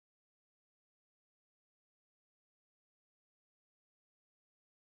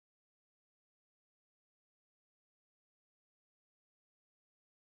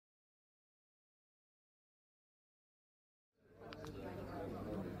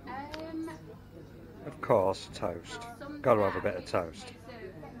Of course, toast. Got to have a bit of toast.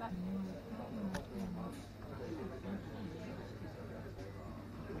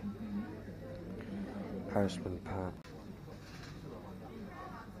 Postman pan.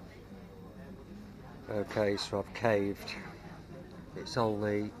 Okay, so I've caved. It's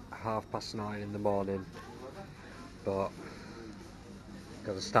only 9:30 in the morning, but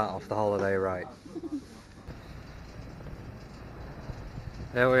got to start off the holiday right.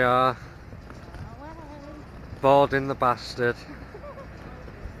 There we are, boarding the bastard.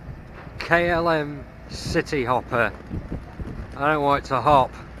 KLM City Hopper. I don't want it to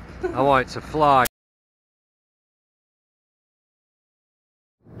hop, I want it to fly.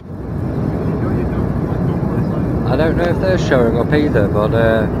 I don't know if they're showing up either, but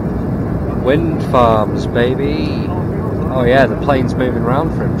wind farms, baby. Oh yeah, the plane's moving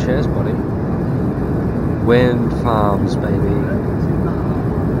around for him. Cheers, buddy. Wind farms, baby.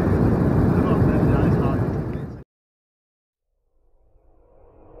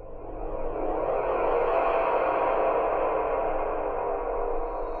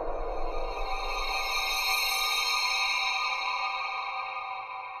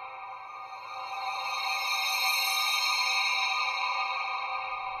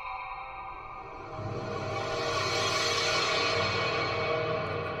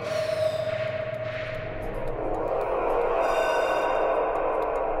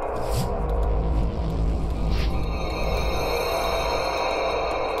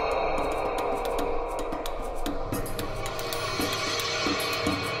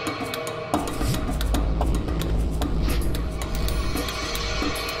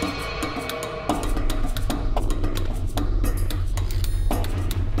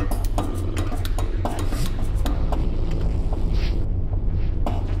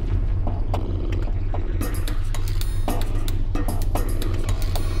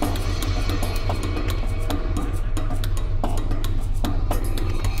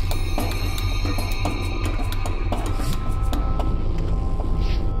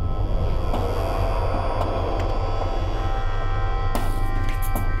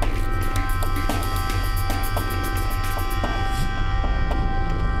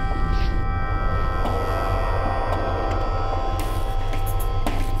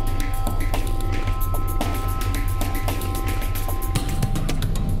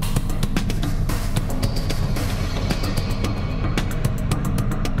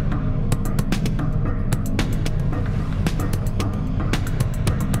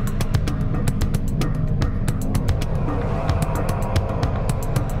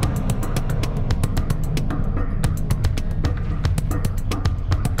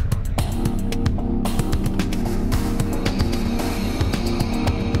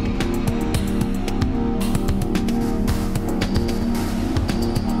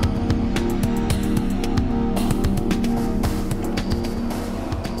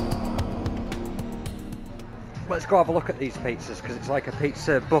 Let's go have a look at these pizzas, because it's like a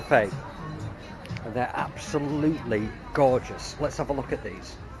pizza buffet and they're absolutely gorgeous. Let's have a look at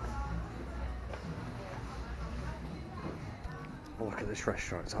these. Have a look at this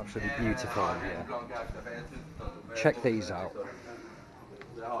restaurant, it's absolutely beautiful in here. Check these out.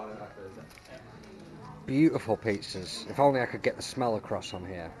 Beautiful pizzas. If only I could get the smell across on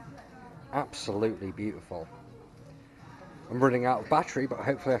here. Absolutely beautiful. I'm running out of battery, but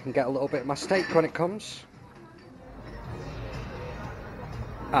hopefully I can get a little bit of my steak when it comes.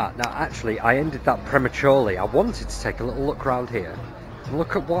 Now actually I ended that prematurely. I wanted to take a little look around here and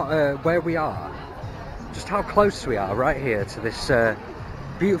look at what where we are, just how close we are right here to this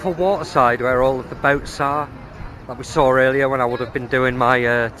beautiful waterside where all of the boats are that we saw earlier when I would have been doing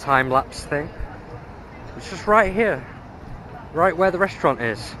my time-lapse thing. It's just right here, right where the restaurant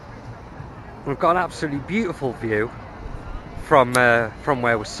is. We've got an absolutely beautiful view from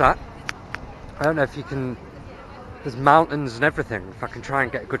where we're sat. I don't know if you can. There's mountains and everything. If I can try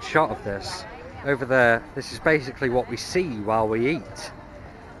and get a good shot of this. Over there, this is basically what we see while we eat.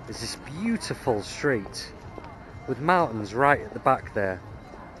 There's this beautiful street with mountains right at the back there.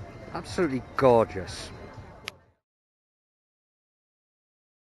 Absolutely gorgeous.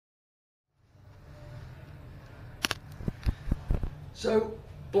 So,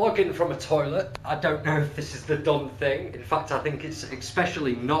 blogging from a toilet, I don't know if this is the done thing. In fact, I think it's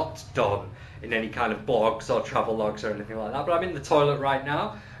especially not done in any kind of blogs or travel logs or anything like that. But I'm in the toilet right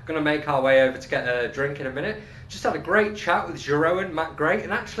now. Going to make our way over to get a drink in a minute. Just had a great chat with Jeroen, Matt Gray,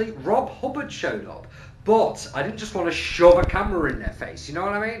 and actually Rob Hubbard showed up. But I didn't just want to shove a camera in their face, you know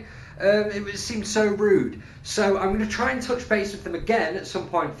what I mean? It seemed so rude. So I'm going to try and touch base with them again at some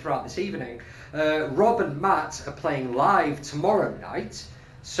point throughout this evening. Rob and Matt are playing live tomorrow night.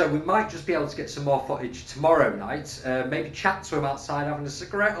 So we might just be able to get some more footage tomorrow night, maybe chat to him outside having a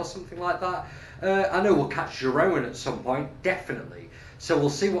cigarette or something like that. I know we'll catch Jeroen at some point, definitely. So we'll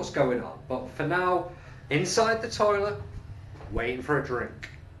see what's going on. But for now, inside the toilet, waiting for a drink.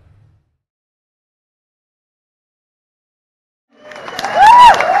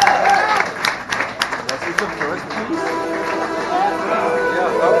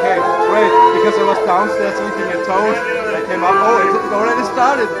 Okay, great. Because I was downstairs eating a toast, I came up. Oh, it already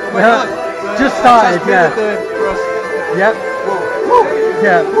started. Oh my God. Just started, just yeah. The first... Yep. Whoa.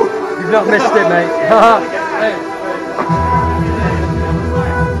 Yeah. You've not missed it, mate. Hey.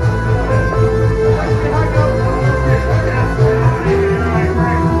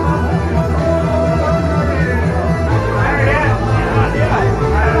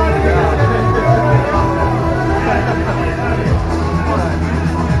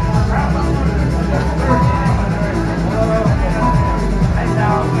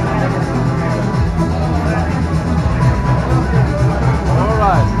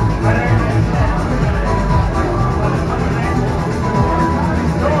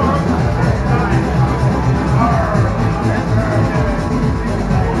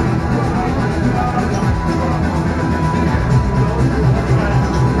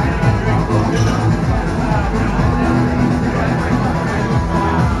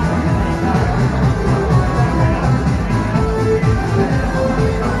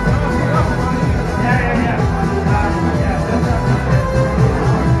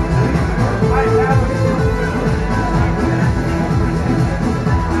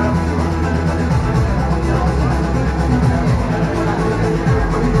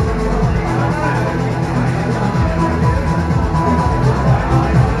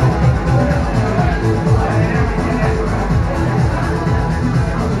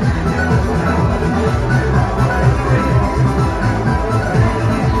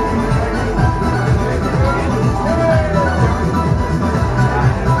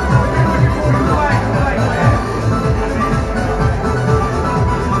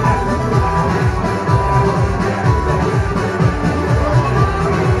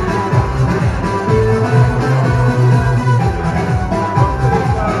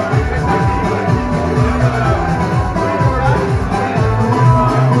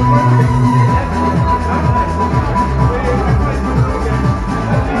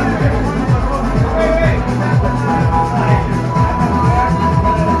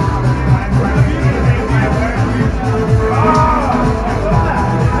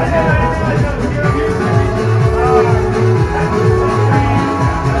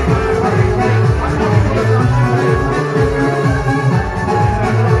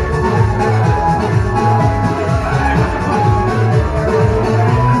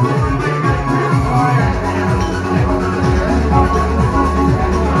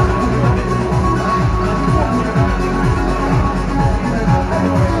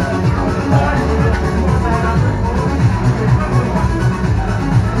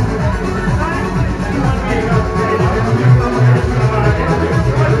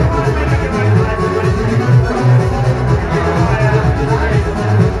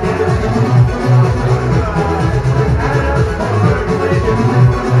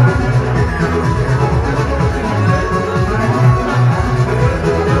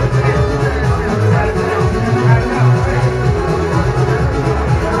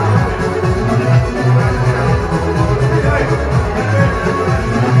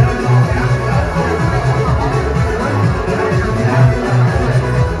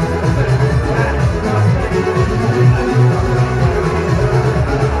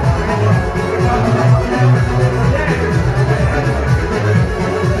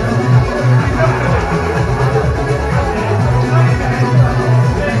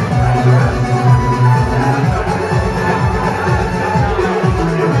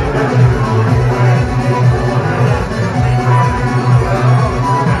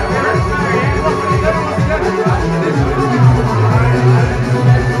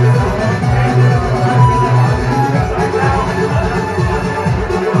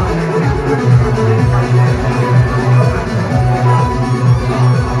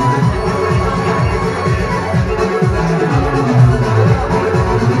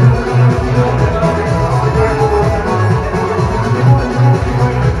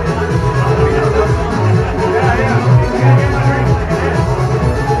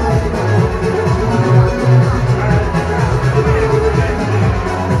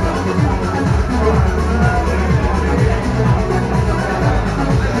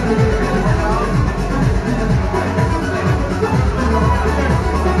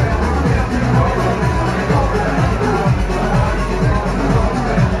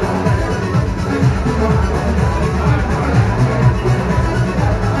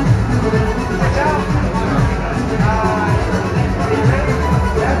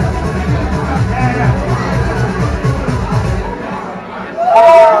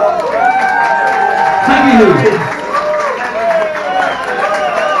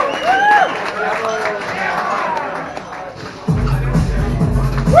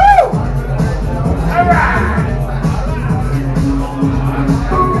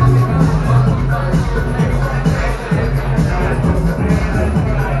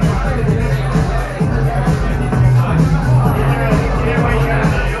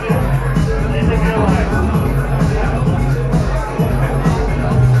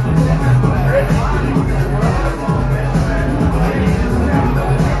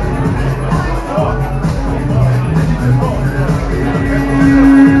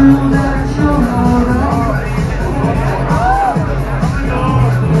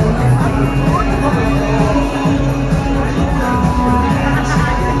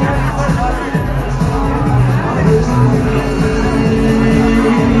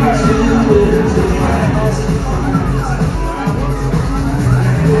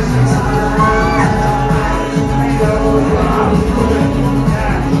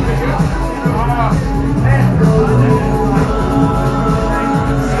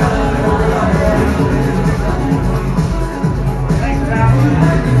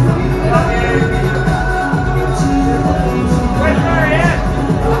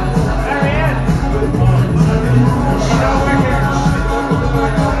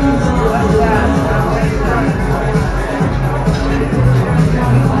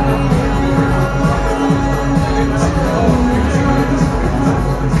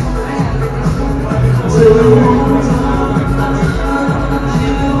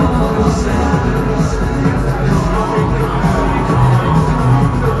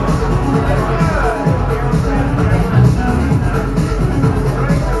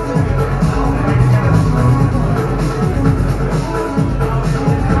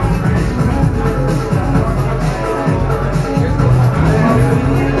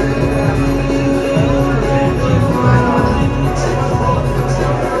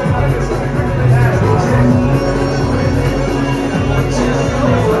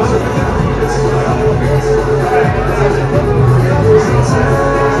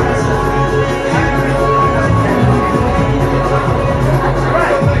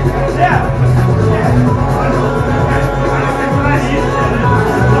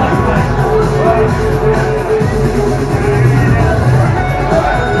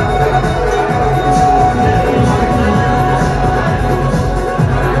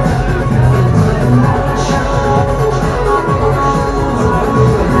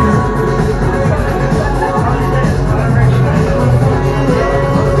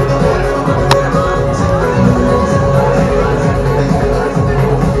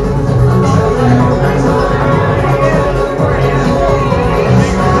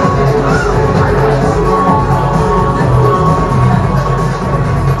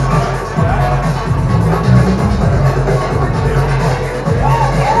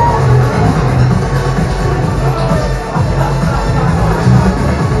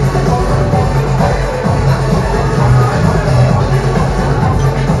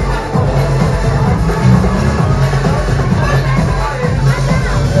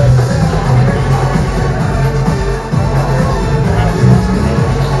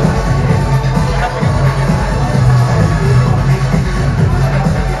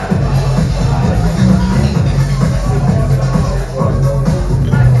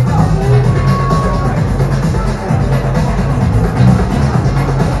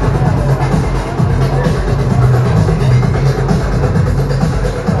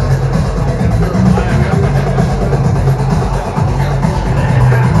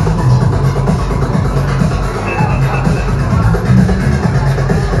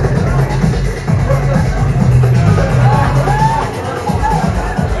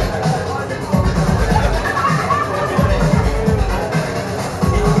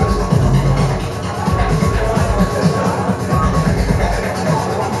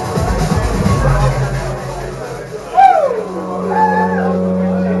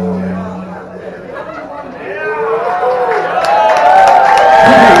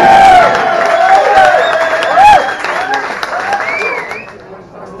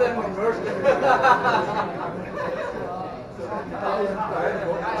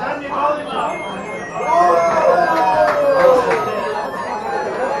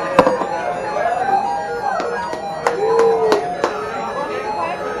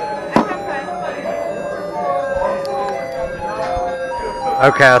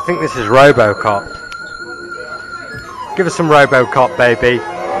 Okay, I think this is RoboCop. Give us some RoboCop, baby.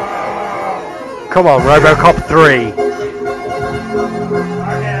 Come on, RoboCop 3.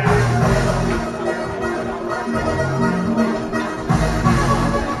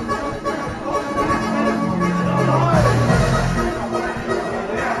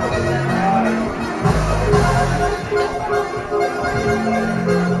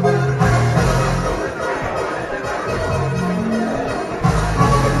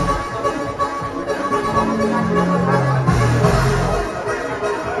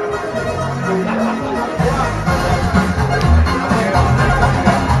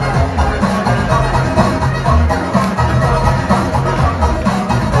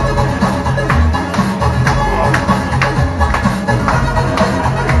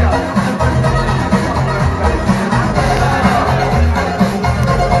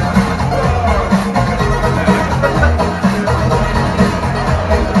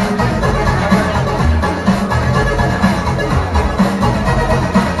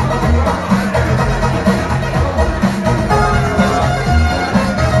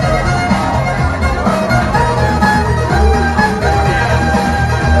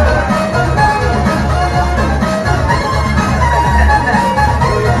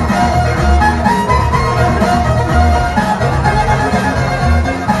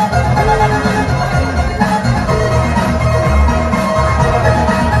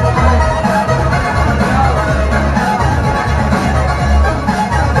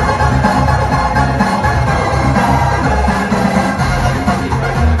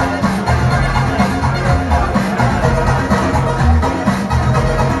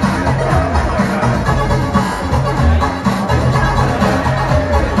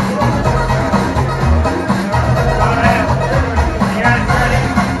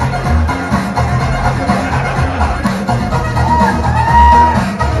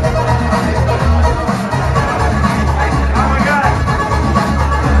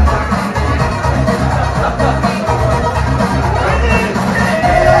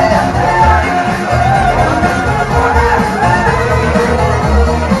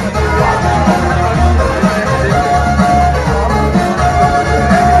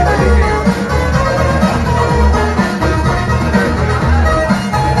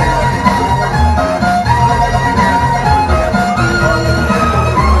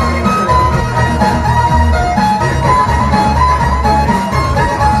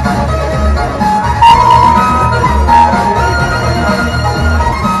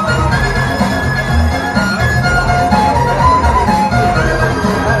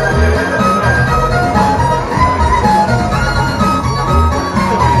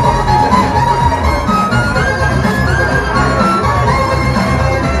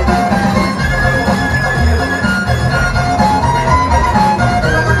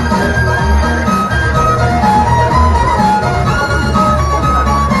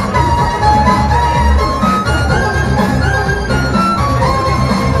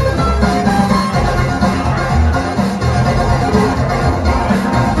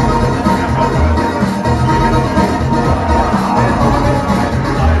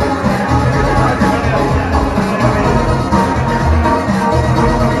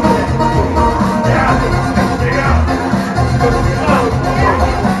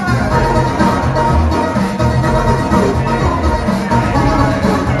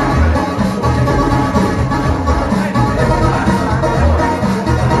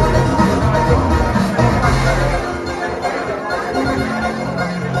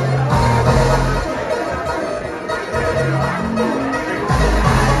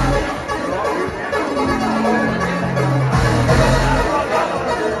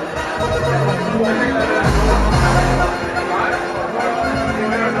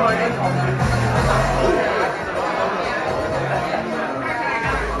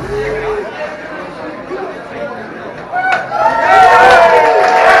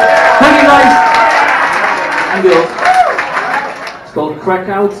 crack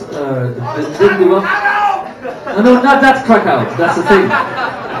out. It didn't do well. No, not that crack out. That's the thing.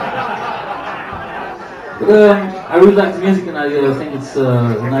 But I really like the music, and I think it's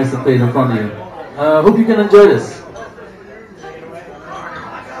nice to play it in front of you. Hope you can enjoy this.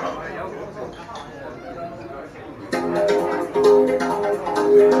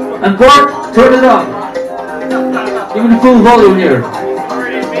 And Bart, turn it up. Give me the full volume here.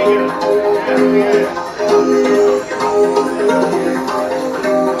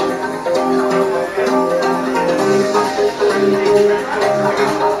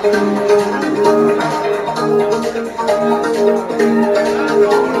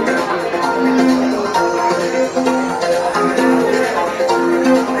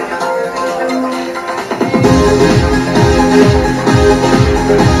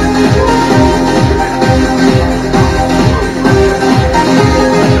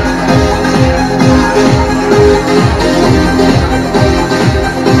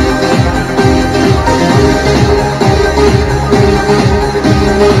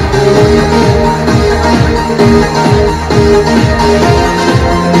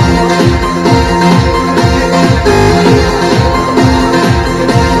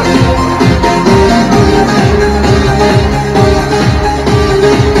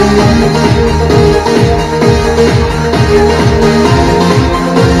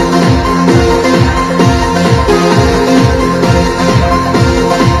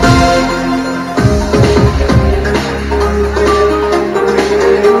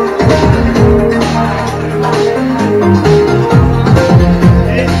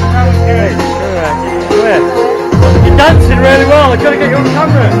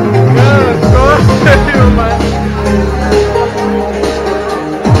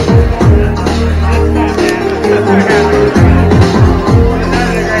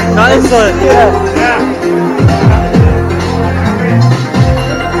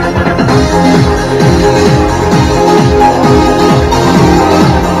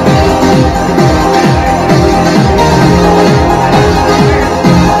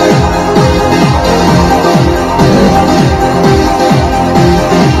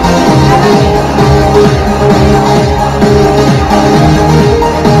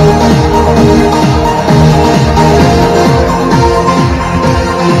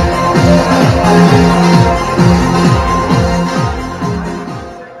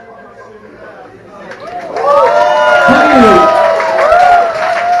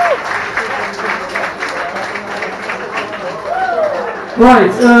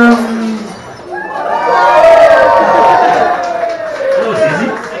 Right, that was easy.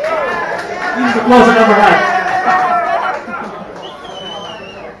 These applause I never had.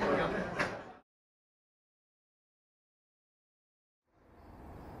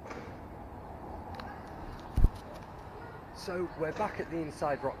 So we're back at the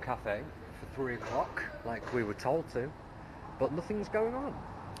Inside Rock Cafe for 3 o'clock, like we were told to, but nothing's going on.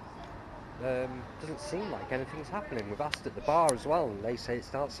 Doesn't seem like anything's happening. We've asked at the bar as well, and they say it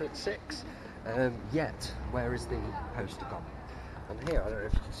starts at 6. Yet, where is the poster gone? And here, I don't know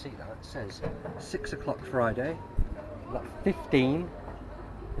if you can see that, it says 6 o'clock Friday, that 15,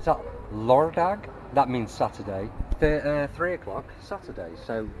 is that Lordag? That means Saturday, 3 o'clock Saturday,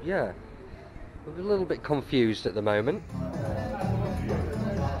 so yeah, we're a little bit confused at the moment.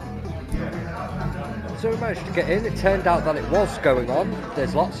 So we managed to get in. It turned out that it was going on.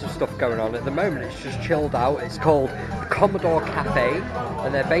 There's lots of stuff going on at the moment. It's just chilled out. It's called the Commodore Cafe,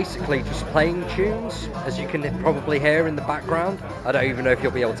 and they're basically just playing tunes, as you can probably hear in the background. I don't even know if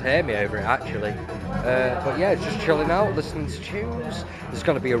you'll be able to hear me over it actually, but yeah, it's just chilling out, listening to tunes. There's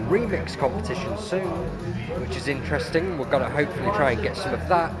going to be a remix competition soon, which is interesting. We're going to hopefully try and get some of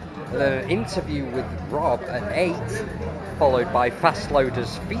that. And then an interview with Rob at 8, followed by Fast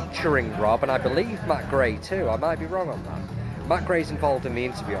Loaders featuring Rob, and I believe Matt Gray too. I might be wrong on that. Matt Gray's involved in the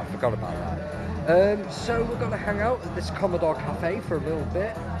interview, I forgot about that. So we're going to hang out at this Commodore Cafe for a little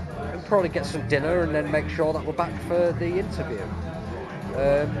bit, and probably get some dinner, and then make sure that we're back for the interview.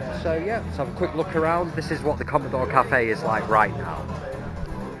 So yeah, let's have a quick look around. This is what the Commodore Cafe is like right now.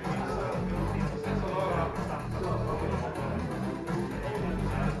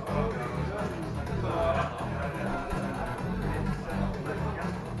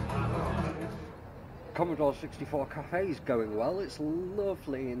 Commodore 64 Cafe is going well. It's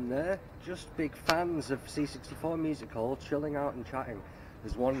lovely in there. Just big fans of C64 Music Hall, chilling out and chatting.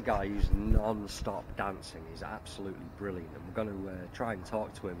 There's one guy who's non-stop dancing. He's absolutely brilliant, and we're going to try and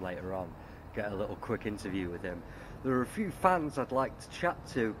talk to him later on, get a little quick interview with him. There are a few fans I'd like to chat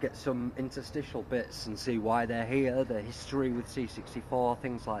to, get some interstitial bits and see why they're here, their history with C64,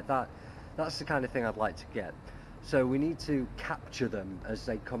 things like that. That's the kind of thing I'd like to get. So we need to capture them as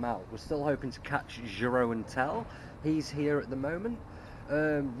they come out. We're still hoping to catch Jeroen. He's here at the moment.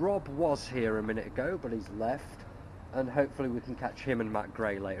 Rob was here a minute ago, but he's left. And hopefully we can catch him and Matt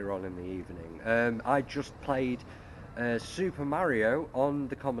Gray later on in the evening. I just played Super Mario on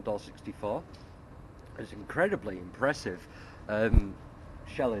the Commodore 64. It's incredibly impressive.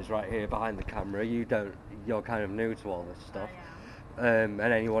 Shelley's right here behind the camera. You're kind of new to all this stuff. And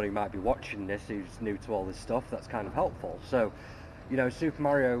anyone who might be watching this who's new to all this stuff, that's kind of helpful. So, Super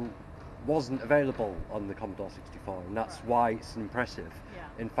Mario wasn't available on the Commodore 64, and that's why it's impressive.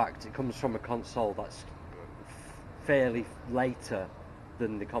 In fact, it comes from a console that's fairly later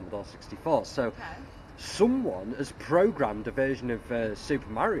than the Commodore 64. So, someone has programmed a version of Super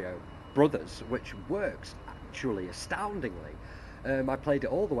Mario Brothers, which works actually astoundingly. I played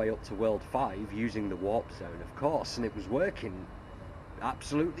it all the way up to World 5 using the Warp Zone, of course, and it was working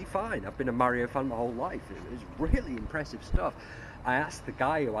absolutely fine. I've been a Mario fan my whole life. It was really impressive stuff. I asked the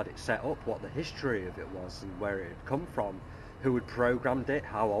guy who had it set up what the history of it was and where it had come from, who had programmed it,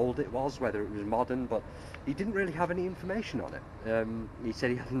 how old it was, whether it was modern, but he didn't really have any information on it. He said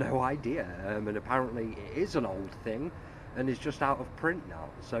he had no idea, and apparently it is an old thing and is just out of print now.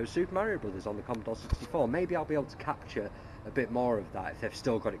 So Super Mario Brothers on the Commodore 64, maybe I'll be able to capture a bit more of that if they've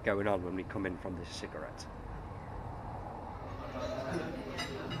still got it going on when we come in from this cigarette.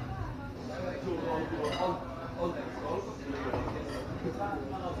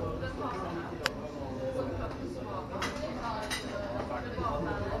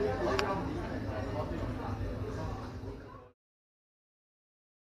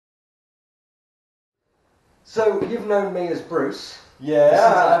 So you've known me as Bruce.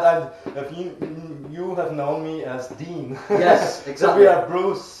 Yeah, and you have known me as Dean. Yes, exactly. So we are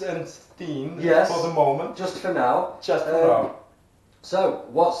Bruce and Dean for the moment. Just for now. Just for now. So,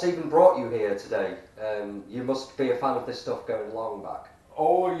 what's even brought you here today? You must be a fan of this stuff going long back.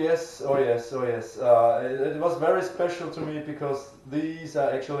 Oh yes. It was very special to me because these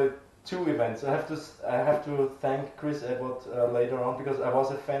are actually two events. I have to thank Chris Edward later on because I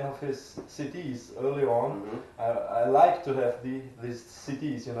was a fan of his CDs early on. I like to have these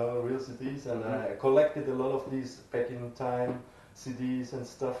CDs, real CDs, and I collected a lot of these back in time CDs and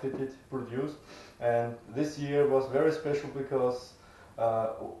stuff he did produce. And this year was very special because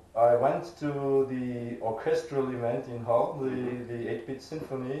I went to the orchestral event in Hull, the 8-bit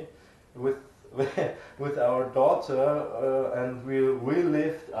symphony, with our daughter, and we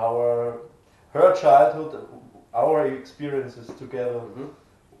relived her childhood, our experiences together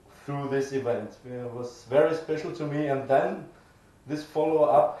through this event. It was very special to me, and then this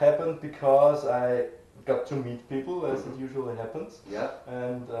follow-up happened because I got to meet people, as it usually happens.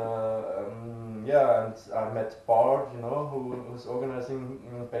 And and I met Bart, who was organizing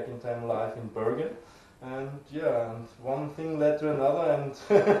Back in Time Live in Bergen. And and one thing led to another, and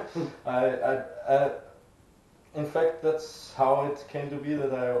I in fact that's how it came to be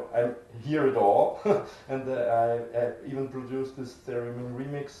that I hear it all, and I even produced this Theremin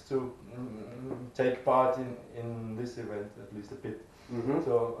remix to take part in this event at least a bit.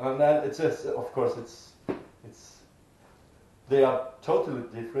 So and then it's just, of course they are totally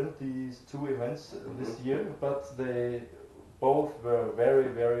different, these two events this year, but they both were very,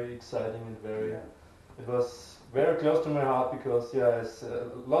 very exciting and very. It was very close to my heart because, as a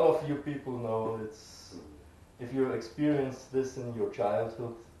lot of you people know, if you experience this in your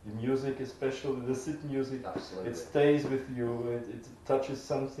childhood, the music, especially the SID music, it stays with you. It touches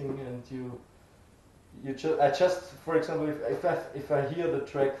something, and I just, for example, if I hear the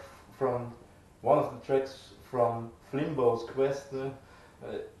track from one of the tracks from Flimbo's Quest,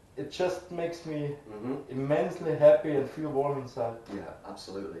 it just makes me immensely happy and feel warm inside. Yeah,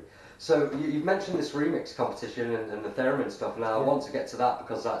 absolutely. So you've mentioned this remix competition and the theremin stuff. Now I want to get to that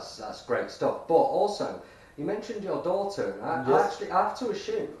because that's great stuff. But also, you mentioned your daughter, and I have to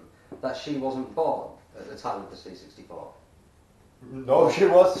assume that she wasn't born at the time of the C64. No, she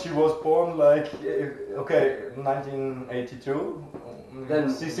was born like 1982. Then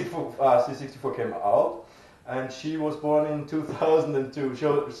C64 came out. And she was born in 2002,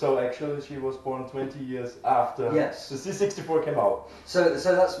 so actually she was born 20 years after the C64 came out. So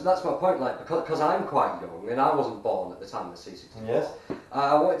that's my point, like, because I'm quite young and I wasn't born at the time of the C64. Yes.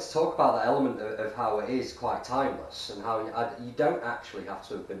 I wanted to talk about that element of how it is quite timeless and how you don't actually have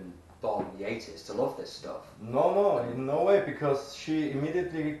to have been born in the 80s to love this stuff. No, in no way, because she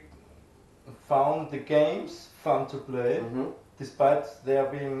immediately found the games fun to play. Despite there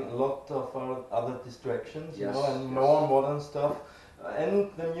being a lot of other distractions, and more modern stuff,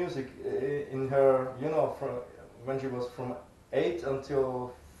 and the music in her, from when she was from 8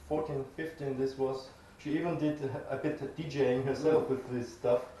 until 14, 15, this was She even did a bit of DJing herself with this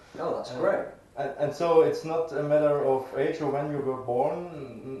stuff. Oh, that's great. And so it's not a matter of age or when you were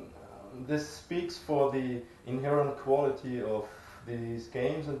born. This speaks for the inherent quality of these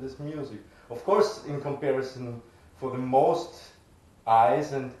games and this music. Of course, in comparison, for the most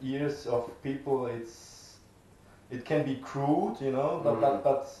eyes and ears of people, it can be crude, you know.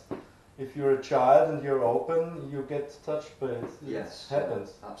 But if you're a child and you're open, you get touched by it. Yes, it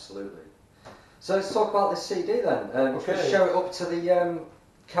happens. Absolutely. So let's talk about this CD then. Okay. Just show it up to the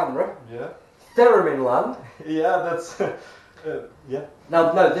camera. Yeah. THEREMINLAND. Yeah, that's yeah.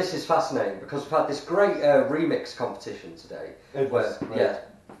 Now, no, this is fascinating because we've had this great remix competition today. It was great. Yeah,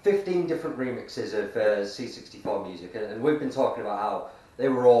 15 different remixes of C64 music, and we've been talking about how they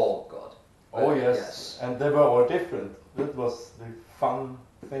were all good. Oh yes, and they were all different. That was the fun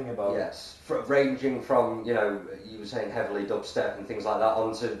thing about it. Yes, ranging from, you know, you were saying heavily dubstep and things like that,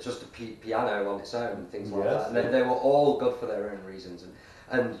 onto just a piano on its own and things like that. And they were all good for their own reasons.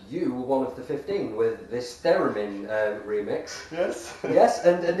 And you were one of the 15 with this Theremin remix. Yes. Yes,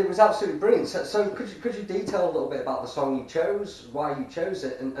 and it was absolutely brilliant. So could you detail a little bit about the song you chose, why you chose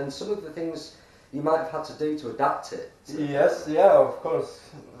it, and some of the things you might have had to do to adapt it? Yes, yeah, of course.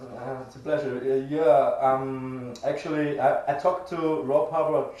 It's a pleasure. Actually, I talked to Rob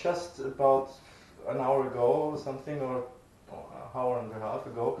Harbour just about an hour ago or something, or an hour and a half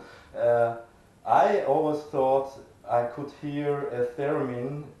ago. I always thought I could hear a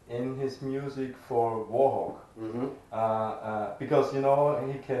theremin in his music for Warhawk. Because, you know,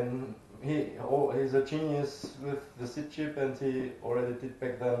 he's a genius with the SID chip, and he already did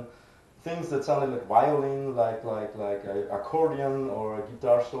back then things that sounded like violin, like a accordion or a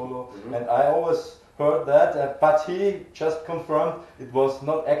guitar solo, and I always heard that, but he just confirmed it was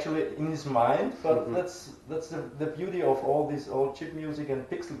not actually in his mind. But that's the beauty of all this old chip music and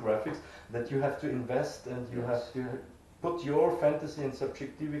pixel graphics, that you have to invest and you have to put your fantasy and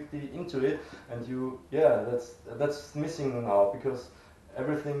subjectivity into it, and that's missing now, because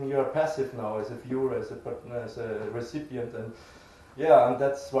everything, you are passive now as a viewer, as a recipient, and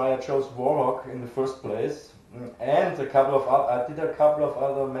that's why I chose Warhawk in the first place. And I did a couple of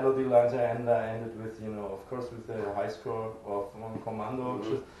other melody lines, and I ended with, you know, of course, with the high score of Commando,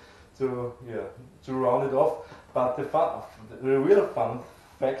 just to round it off. But the real fun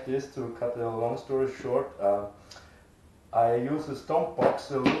fact is, to cut a long story short, I use a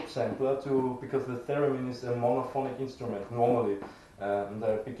Stompbox, a loop sampler, because the theremin is a monophonic instrument normally. And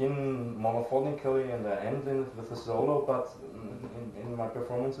I begin monophonically and I end with a solo, but in my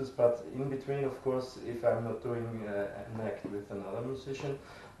performances. But in between, of course, if I'm not doing an act with another musician,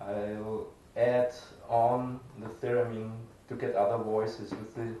 I'll add on the theremin to get other voices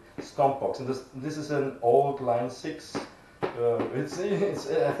with the Stompbox. And this is an old Line 6. I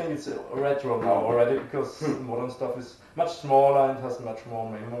think it's retro now already, because modern stuff is much smaller and has much more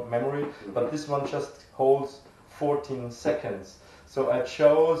memory. But this one just holds 14 seconds. So I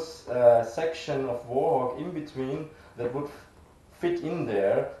chose a section of Warhawk in between that would fit in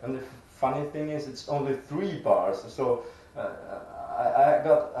there, and the funny thing is, it's only 3 bars. So I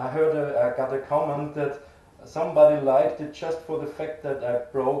got a comment that somebody liked it just for the fact that I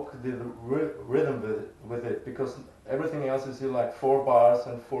broke the rhythm with it, because everything else is like 4 bars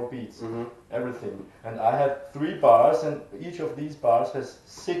and 4 beats, everything. And I had 3 bars, and each of these bars has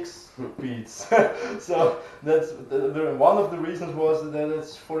 6 beats. So that's one of the reasons was that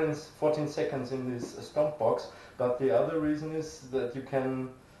it's 14 seconds in this Stompbox. But the other reason is that you can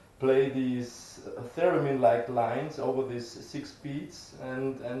play these theremin-like lines over these 6 beats,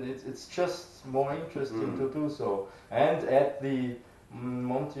 and it's just more interesting to do so. And add the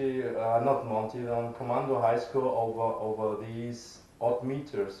Commando high score over these odd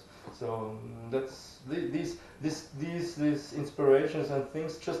meters. So that's these inspirations and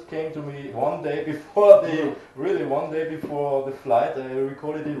things just came to me one day before one day before the flight. I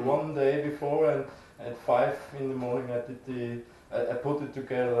recorded it one day before, and at 5 in the morning I put it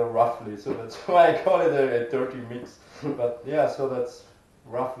together roughly. So that's why I call it a dirty mix. But yeah, so that's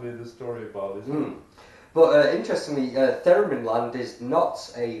roughly the story about it. But interestingly, THEREMINLAND is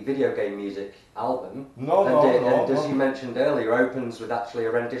not a video game music album. No. And as you mentioned earlier, opens with actually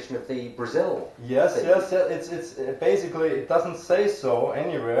a rendition of the Brazil. Yes. It's basically, it doesn't say so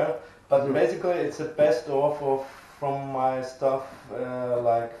anywhere, but basically it's a best of from my stuff,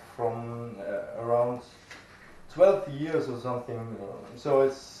 like from around 12 years or something. So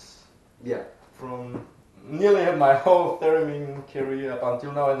it's from nearly my whole theremin career up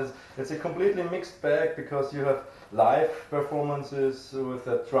until now, and it's a completely mixed bag, because you have live performances with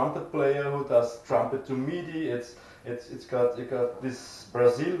a trumpet player who does trumpet to MIDI. It's got this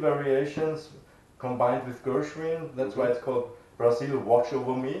Brazil variations combined with Gershwin. That's why it's called Brazil Watch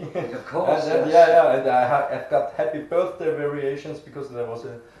Over Me. Of course. And yeah, and I've got happy birthday variations because there was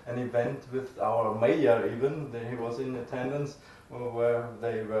an event with our mayor even. He was in attendance where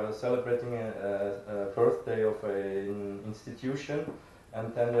they were celebrating a birthday of an institution.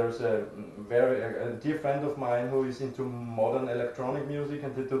 And then there's a dear friend of mine who is into modern electronic music,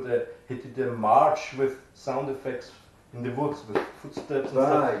 and he did a march with sound effects in the woods with footsteps and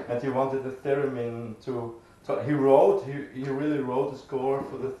stuff. And he wanted the theremin he really wrote a score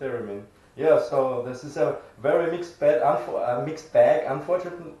for the theremin. Yeah, so this is a very mixed bag.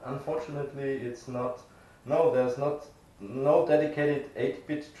 Unfortunately, it's not. No, there's no dedicated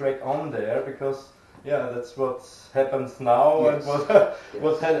 8-bit track on there because. Yeah, that's what happens now, yes.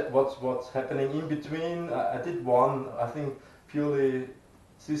 And what's happening in between. I did one, I think, purely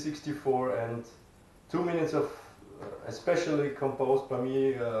C64 and 2 minutes of especially composed by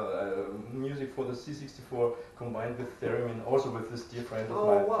me music for the C64 combined with theremin, also with this dear friend of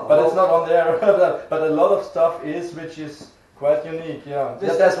mine. Wow. But it's not on there. But a lot of stuff which is quite unique. Yeah,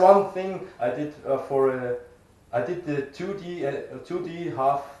 there's one thing I did I did the 2D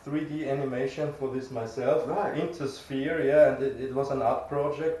half 3D animation for this myself, into Sphere, yeah, and it was an art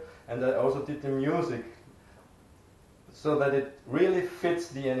project, and I also did the music, so that it really fits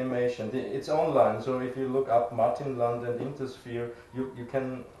the animation. It's online, so if you look up Martinland and Intersphere, you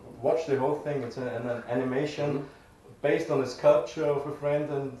can watch the whole thing. It's an animation based on a sculpture of a friend,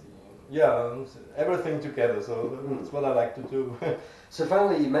 and yeah, everything together, so that's what I like to do. So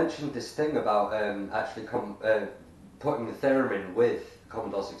finally, you mentioned this thing about actually putting the theremin with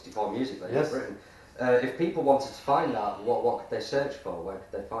Commodore 64 music that you've written. If people wanted to find that, what could they search for? Where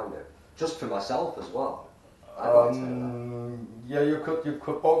could they find it? Just for myself as well. Yeah, you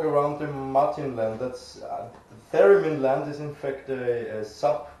could poke around the Martinland. That's THEREMINLAND is in fact a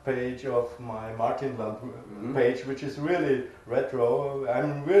sub page of my Martinland page, which is really retro.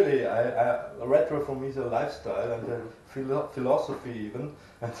 Retro for me is a lifestyle and a philosophy even.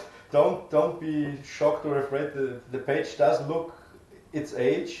 And don't be shocked or afraid. The page does look its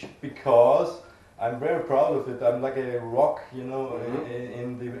age because I'm very proud of it. I'm like a rock, you know,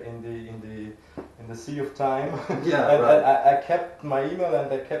 in the sea of time. Yeah, and right. I kept my email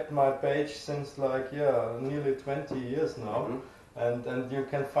and I kept my page since nearly 20 years now. And you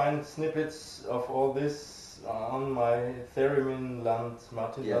can find snippets of all this on my THEREMINLAND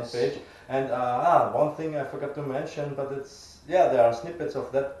Martinland page. And one thing I forgot to mention, but there are snippets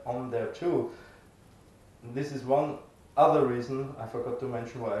of that on there too. This is one other reason I forgot to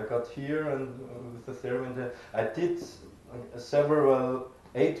mention why I got here and with the theremin. I did several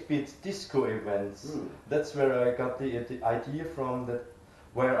 8-bit disco events. That's where I got the idea from, that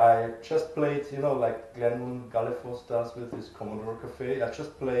where I just played, you know, like Glenn Gallifoss does with his Commodore Cafe. I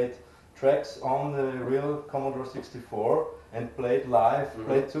just played tracks on the real Commodore 64 and played live,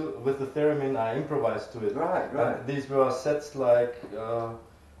 with the theremin. I improvised to it. Right. And these were sets like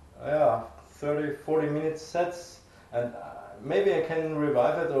 30-40 minute sets. And maybe I can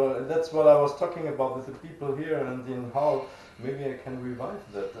revive it, or that's what I was talking about with the people here and in Hull. Maybe I can revive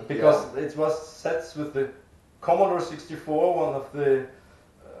that, because it was sets with the Commodore 64, one of the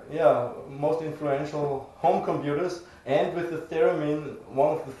most influential home computers, and with the theremin,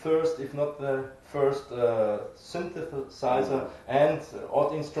 one of the first, if not the first, synthesizer and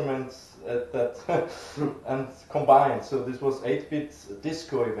odd instruments at that and combined. So this was 8-bit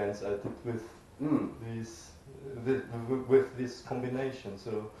disco events I did with these. With this combination,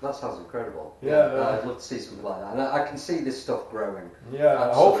 so that sounds incredible. I'd love to see something like that, and I can see this stuff growing.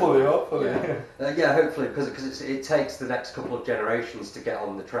 Hopefully. Hopefully, because it takes the next couple of generations to get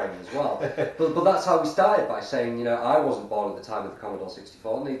on the train as well. but that's how we started, by saying, you know, I wasn't born at the time of the Commodore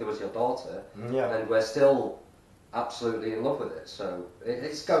 64, neither was your daughter, and we're still absolutely in love with it. So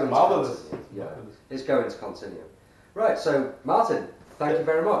it's going to continue. It's going to continue. Right. So Martin, thank you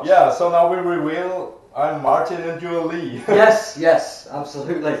very much. Yeah. So now we reveal. I'm Martin and you're Lee. Yes,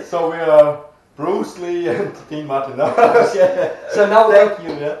 absolutely. So we are Bruce Lee and Dean Martin. So now thank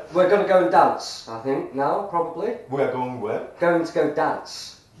you. Yeah. We're going to go and dance, I think, now, probably. We are going where? Going to go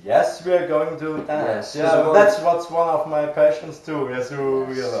dance. Yes, we are going to dance. Yes, that's what's one of my passions too, as you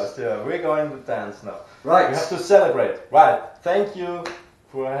realized. Yeah, we're going to dance now. Right. We have to celebrate. Right. Thank you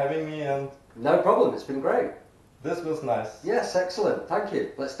for having me. And no problem, it's been great. This was nice. Yes, excellent. Thank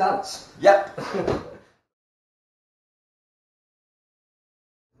you. Let's dance. Yep.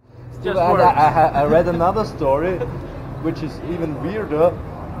 I read another story, which is even weirder.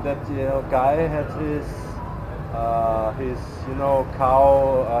 That guy had his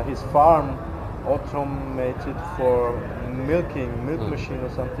cow, his farm automated for milk machine or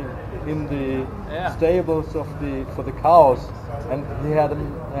something in the stables for the cows, and he had a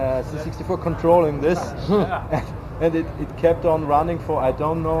C64 controlling this, and it kept on running for I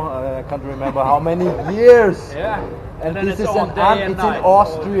don't know, I can't remember how many years. And this is it's in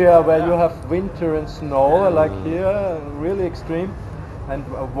Austria where you have winter and snow like here, really extreme, and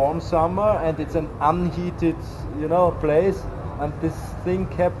a warm summer, and it's an unheated, place, and this thing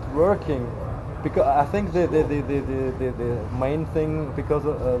kept working. Because I think the main thing because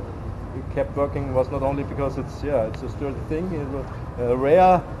it kept working was not only because it's a sturdy thing, it was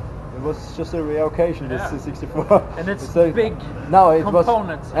rare. It was just a rare occasion. This 64, and it's so big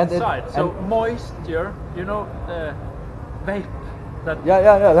components inside. So moisture, the vape that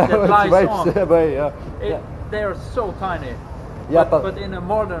that lies on. They are so tiny. But in a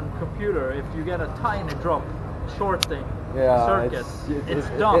modern computer, if you get a tiny drop shorting circuit, it's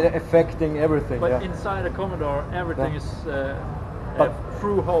done. Affecting everything. But inside a Commodore, everything is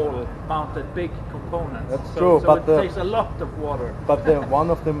through-hole mounted big components. That's true, so but it takes a lot of water. But one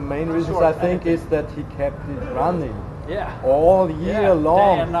of the main reasons I think is that he kept it running all year day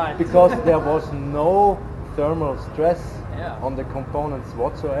long, and night. because there was no thermal stress on the components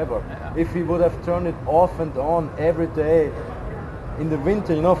whatsoever. If he would have turned it off and on every day in the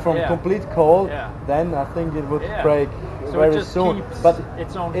winter, from complete cold, then I think it would break very soon. But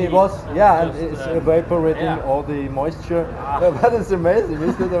its own it was, and it's evaporating all the moisture. That is amazing,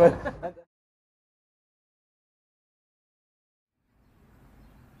 isn't it?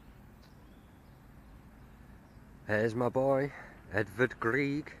 Here's my boy, Edvard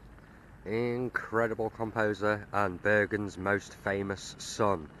Grieg, incredible composer and Bergen's most famous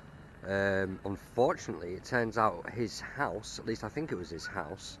son. Unfortunately, it turns out his house, at least I think it was his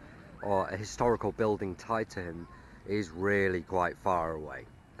house, or a historical building tied to him, is really quite far away.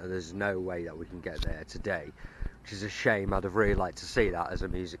 There's no way that we can get there today, which is a shame. I'd have really liked to see that as a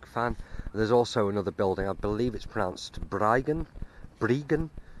music fan. There's also another building, I believe it's pronounced Bregen,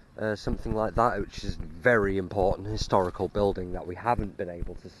 something like that, which is a very important historical building that we haven't been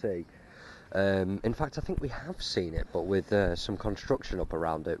able to see. In fact, I think we have seen it, but with some construction up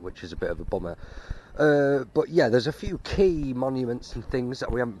around it, which is a bit of a bummer. But yeah, there's a few key monuments and things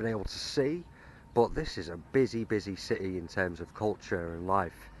that we haven't been able to see, but this is a busy city in terms of culture and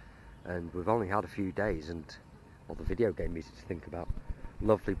life, and we've only had a few days, and the video game music to think about.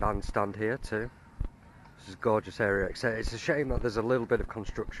 Lovely bandstand here too. This is a gorgeous area, except it's a shame that there's a little bit of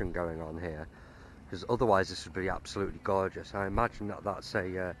construction going on here, because otherwise this would be absolutely gorgeous. I imagine that that's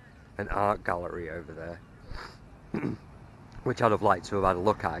an art gallery over there, which I'd have liked to have had a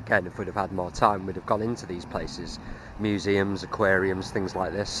look at. Again, if we'd have had more time, we'd have gone into these places, museums, aquariums, things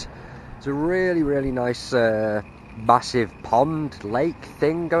like this. It's a really nice massive pond, lake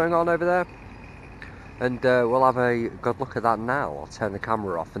thing going on over there, and we'll have a good look at that now. I'll turn the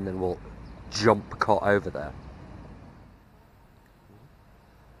camera off and then we'll jump cut over there.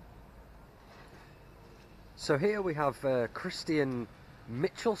 So here we have Christian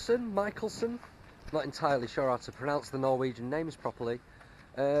Michelsen, not entirely sure how to pronounce the Norwegian names properly,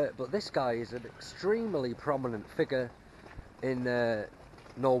 but this guy is an extremely prominent figure in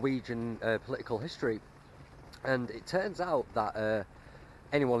Norwegian political history, and it turns out that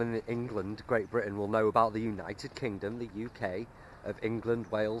anyone in England, Great Britain, will know about the United Kingdom, the UK, of England,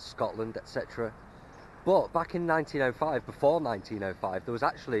 Wales, Scotland, etc. But back in 1905, before 1905, there was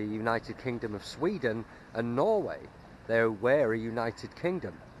actually a United Kingdom of Sweden and Norway. They were a united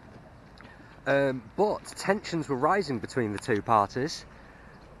kingdom. But tensions were rising between the two parties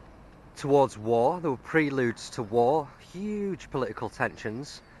towards war. There were preludes to war, huge political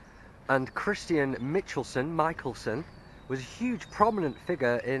tensions, and Christian Michelsen was a huge prominent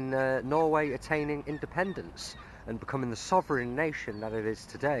figure in Norway attaining independence and becoming the sovereign nation that it is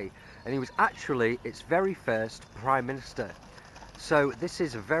today. And he was actually its very first Prime Minister. So this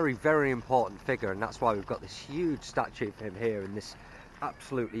is a very important figure, and that's why we've got this huge statue of him here in this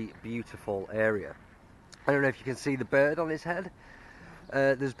absolutely beautiful area. I don't know if you can see the bird on his head.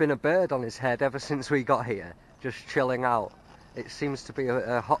 There's been a bird on his head ever since we got here, just chilling out. It seems to be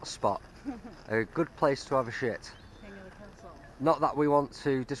a hot spot, a good place to have a shit. Not that we want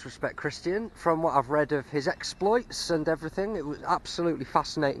to disrespect Christian. From what I've read of his exploits and everything, it was an absolutely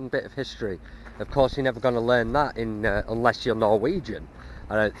fascinating bit of history. Of course, you're never going to learn that unless you're Norwegian,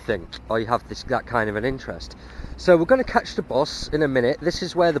 I don't think, or you have that kind of an interest. So we're going to catch the bus in a minute. This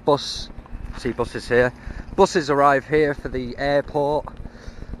is where the bus, see buses here, buses arrive here for the airport.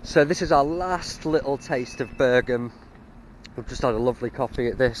 So this is our last little taste of Bergen. We've just had a lovely coffee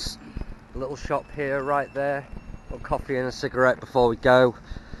at this little shop here, right there. Got coffee and a cigarette before we go.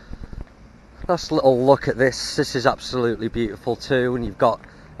 Just a little look at this. This is absolutely beautiful too, and you've got,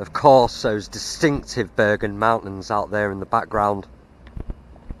 of course, those distinctive Bergen mountains out there in the background.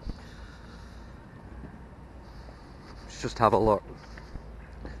 Let's just have a look,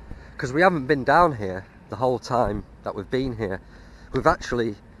 because we haven't been down here the whole time that we've been here. We've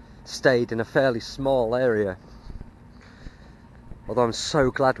actually stayed in a fairly small area, although I'm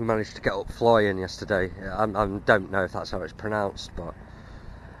so glad we managed to get up Fløyen yesterday. I don't know if that's how it's pronounced, but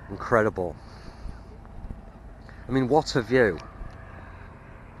incredible. I mean, what a view.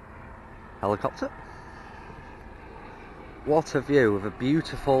 Helicopter? What a view of a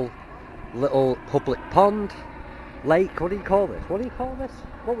beautiful little public pond, lake. What do you call this? What do you call this?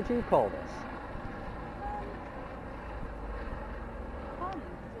 What would you call this? Pond.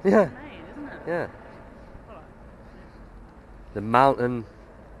 Yeah. Main, isn't it? Yeah. The mountain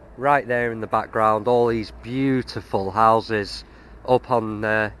right there in the background, all these beautiful houses up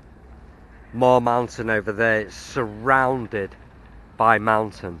on more mountain over there. It's surrounded by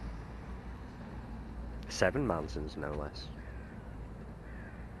mountain. 7 mountains, no less.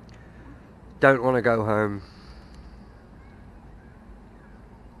 Don't want to go home.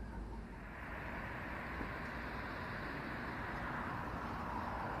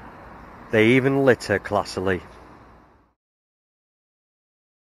 They even litter classily.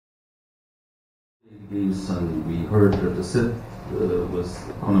 Games, and we heard that the set was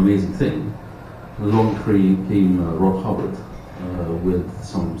an amazing thing. Along came Rob Hubbard with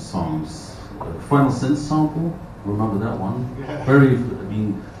some songs. Final Sense sample, remember that one? Very, I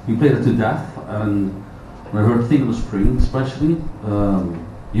mean, we played it to death, and when I heard Thing of the Spring especially,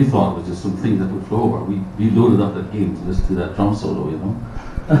 you thought it was just something that would flow over. We loaded up that game to listen to that drum solo, you know,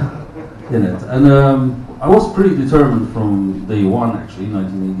 in it. And I was pretty determined from day one, actually,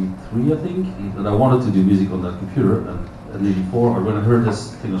 1983 I think, that I wanted to do music on that computer, and in 84, or when I heard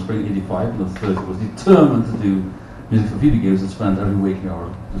this Thing of the Spring in 85, and I was determined to do music for video games and spent every waking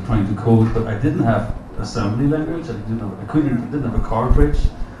hour trying to code, but I didn't have assembly language, I didn't have a cartridge,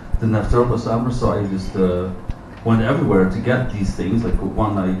 didn't have turbo assembler, so I just went everywhere to get these things. Like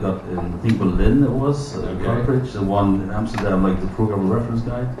one I got in, I think Berlin it was, a cartridge, the one in Amsterdam, like the programmer reference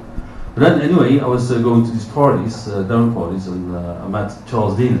guide. But then anyway, I was going to these parties, demo parties, and I met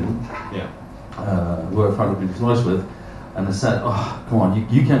Charles Deanan, who I found a big noise with. And I said, oh, come on,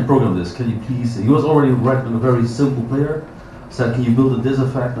 you can't program this, can you please? He was already writing a very simple player. I said, can you build a this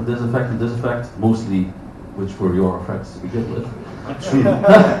effect, and this effect, and this effect? Mostly, which were your effects to begin with. True.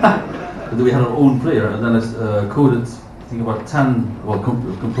 But then we had our own player, and then I coded, I think about 10, well,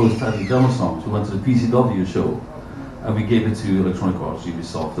 composed 10 demo songs. We went to the PCW show, and we gave it to Electronic Arts,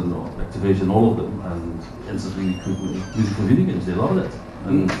 Ubisoft, and Activision, all of them, and instantly could music for video games. They loved it.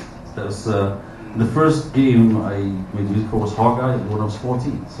 And that was the first game I made music for was Hawkeye when I was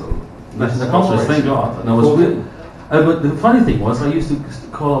 14. So that's the console, thank God. And I was really, but the funny thing was, I used to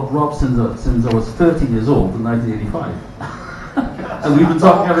call up Rob since I was 13 years old in 1985, and we've been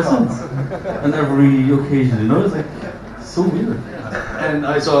talking ever since. And every occasion, you know, it's like so weird. And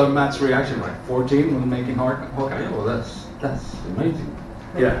I saw Matt's reaction, like 14 when making Hawkeye. Well, that's amazing.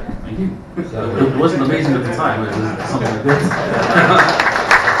 Yeah, thank you. So it wasn't amazing at the time. It was something like this.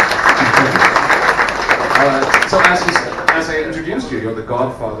 So as I introduced you, you're the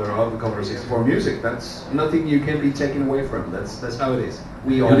godfather of the Commodore 64 music. That's nothing you can be taken away from. That's how it is.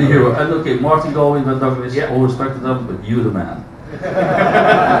 We all. You're the hero. And okay, Martin Galway, Van Douglas, all respect to them, but you're the man.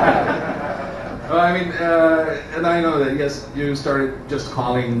 Well, I mean, and I know that yes, you started just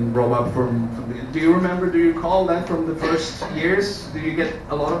calling Rob up from do you remember? Do you recall that from the first years? Do you get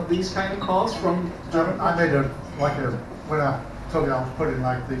a lot of these kind of calls from? I made when I told you I was putting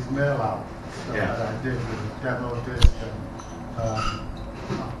like these mail out. That I did with a demo disc, and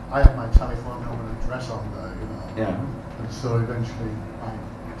I had my telephone number and address on there, you know. Yeah. And so eventually my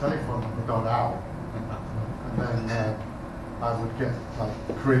telephone number got out, and then I would get like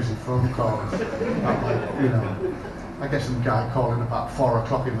crazy phone calls. Like, you know, I get some guy calling about 4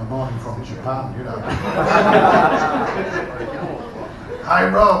 o'clock in the morning from Japan, you know. Hi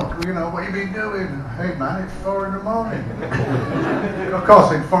Rob, you know, what you been doing? Hey man, it's 4 in the morning. Of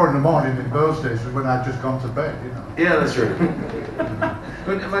course, in 4 in the morning in those days was when I'd just gone to bed, you know. Yeah, that's true.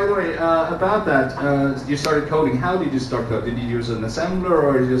 But by the way, about that, you started coding. How did you start coding? Did you use an assembler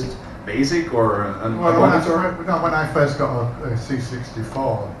or just BASIC or a monitor? When I first got a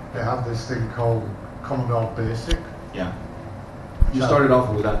C64, they had this thing called Commodore BASIC. Yeah. You started off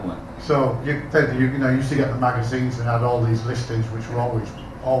with that one. So you used to get the magazines and had all these listings which were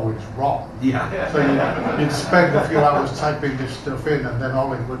always wrong. Yeah. So you'd spend a few hours typing this stuff in, and then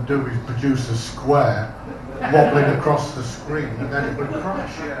all it would do is produce a square wobbling across the screen, and then it would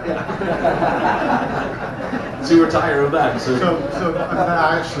crash. So you were tired of that. So and then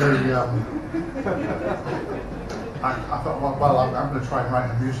I actually, I thought, well, I'm going to try and write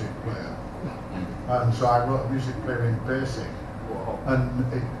a music player. And so I wrote a music player in BASIC. And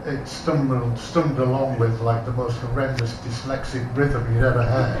it stumbled along with like the most horrendous dyslexic rhythm you'd ever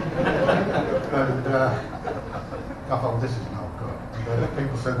heard. And I thought, this is not good. And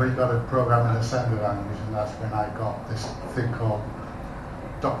people said, well, you've got to program an assembly language, and that's when I got this thing called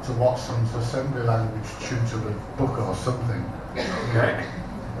Dr. Watson's Assembly Language Tutor book or something. okay.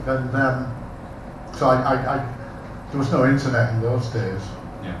 And so I there was no internet in those days.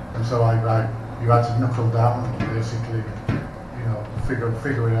 Yeah. And so you had to knuckle down and basically,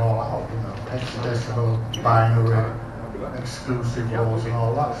 figure it all out, hexadecimal, binary, exclusive laws and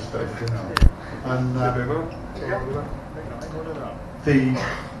all that stuff, And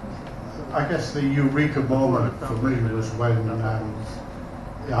I guess the eureka moment for me was when I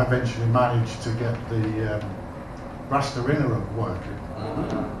eventually managed to get the raster interrupt working.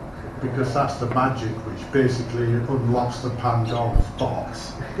 Because that's the magic which basically unlocks the Pandora's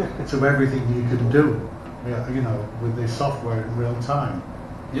box to everything you can do, with this software in real time.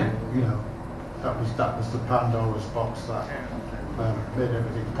 Yeah. That was the Pandora's box that made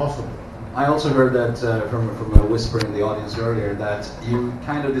everything possible. I also heard that from a whisper in the audience earlier that you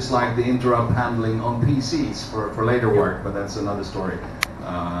kind of dislike the interrupt handling on PCs for later work, but that's another story.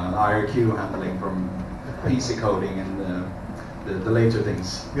 IRQ handling from PC coding and the later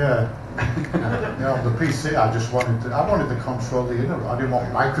things. Yeah. On the PC, I wanted to control the interrupt. I didn't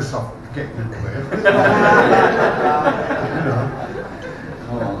want Microsoft getting in the way.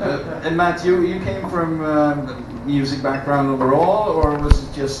 And Matt, you came from music background overall, or was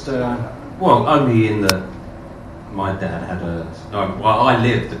it just? Well, only in that my dad had I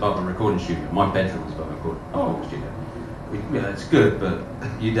lived above a recording studio. My bedroom was above a recording studio. Yeah, it's good, but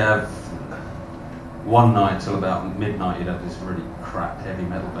you'd have one night till about midnight, you'd have this really crap heavy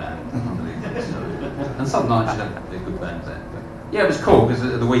metal band underneath it. And some nights you'd have a good band there. But yeah, it was cool because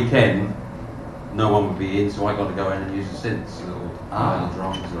at the weekend, no one would be in, so I got to go in and use the synths or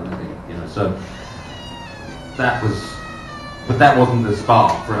drums or anything, So that was, but that wasn't the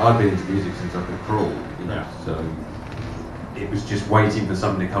spark for it. I'd been into music since I could crawl, So it was just waiting for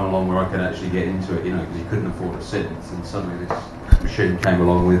something to come along where I could actually get into it, because you couldn't afford a synth, and suddenly this machine came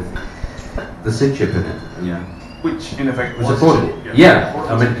along with the SID chip in it. Yeah. Which in effect was affordable. Yeah.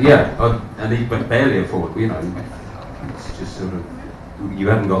 And even barely affordable. It's just sort of, you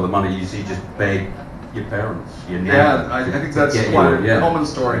haven't got the money. You just beg your parents. I think that's quite a common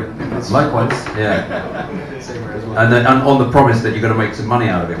story. Likewise. Yeah. Same here as well. And then on the promise that you're going to make some money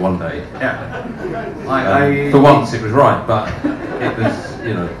out of it one day. Yeah. For once, it was right, but it was,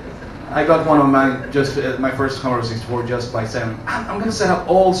 I got one of my first Commodore 64 just by saying, I'm going to set up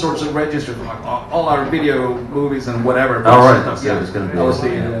all sorts of registers for all our video, movies, and whatever. Oh, right. That's going to be that was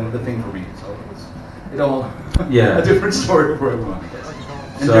the thing for me. So it all a different story for everyone, I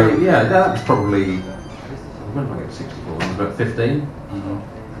guess. So that was probably, when did I get 64? I was about 15.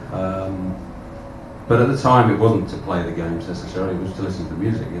 But at the time, it wasn't to play the games necessarily. It was to listen to the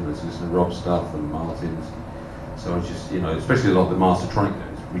music. To listen to Rob's stuff and Martin's. So I was just, especially a lot of the Mastertronic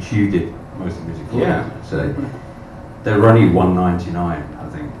games, which you did most of the music for. Yeah. So they were only $1.99, I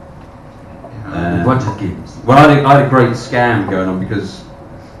think. Bunch of games. Well, I had a great scam going on because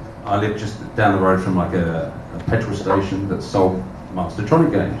I lived just down the road from like a petrol station that sold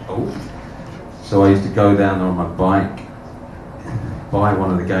Mastertronic games. So I used to go down there on my bike, buy one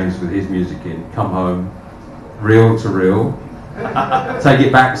of the games with his music in, come home, reel to reel, take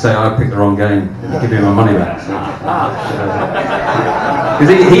it back, say I picked the wrong game, give me my money back. Because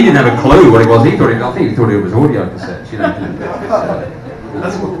he didn't have a clue what it was. I think he thought it was audio cassettes.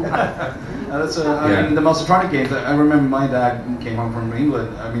 I mean, the Mastertronic games. I remember my dad came home from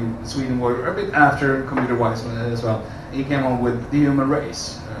England. I mean, Sweden were a bit after computer-wise as well. He came home with The Human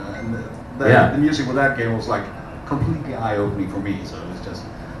Race, and the music with that game was like completely eye-opening for me. So it was just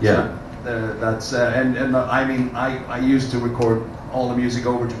that's and I mean I used to record all the music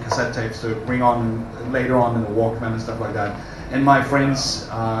over to cassette tapes to bring on later on in the Walkman and stuff like that. And my friends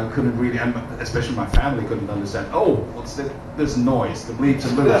couldn't really, and especially my family couldn't understand. Oh, what's this noise? The bleeps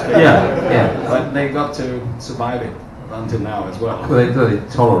and bloops. But they got to survive it until now as well. Well, they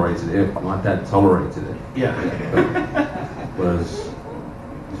tolerated it. My dad tolerated it. Yeah. Whereas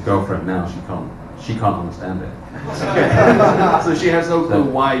his girlfriend now, she can't understand it. So she has no clue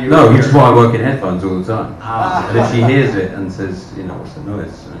why you. No, which is why I work in headphones all the time. And if she hears it and says, what's the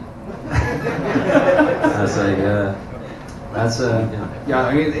noise? I say, That's yeah.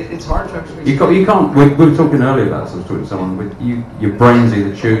 I mean, it's hard to actually. You can't. We were talking earlier about this. I was talking to someone. With your brain's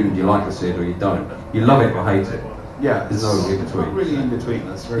either tuned, you like the SID, or you don't. You love it or hate it. Yeah, there's no in between. Not really in between.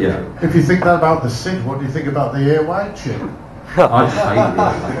 That's very true. If you think that about the SID, what do you think about the AY chick? I just hate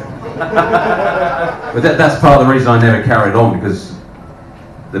it. But that's part of the reason I never carried on, because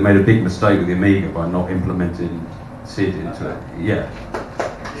they made a big mistake with the Amiga by not implementing SID into it. Yeah.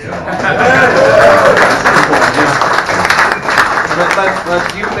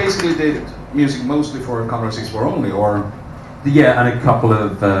 But you basically did music mostly for Commodore 64 only, or? Yeah, and a couple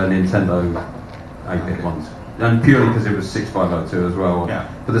of Nintendo 8-bit ones, and purely because it was 6502 as well. Yeah.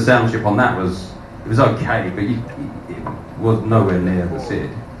 But the sound chip on that was okay, but it was nowhere near the SID.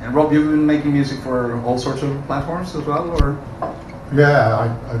 And Rob, you've been making music for all sorts of platforms as well, or? Yeah, I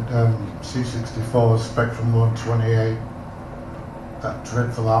C64, Spectrum 128. That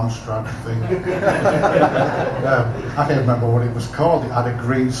dreadful Amstrad thing. I can't remember what it was called. It had a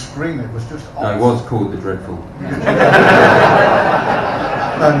green screen. It was just awful. No, it was called the Dreadful.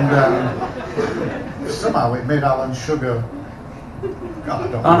 And somehow it made Alan Sugar. God, I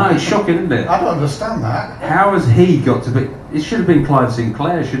don't know, it's shocking, isn't it? I don't understand that. How has he got to be? It should have been Clive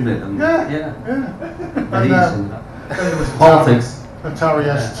Sinclair, shouldn't it? And, yeah. And then there was politics. Atari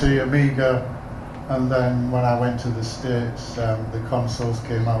ST, Amiga. And then when I went to the States, the consoles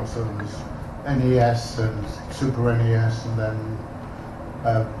came out, so there was NES and Super NES, and then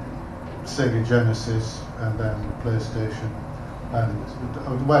Sega Genesis, and then PlayStation. And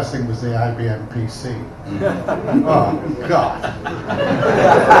the worst thing was the IBM PC. Oh, God.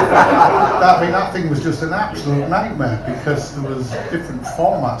 I mean, that thing was just an absolute nightmare, because there was different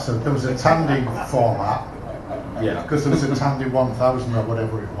formats. So there was a Tandy format, because there was a Tandy 1000 or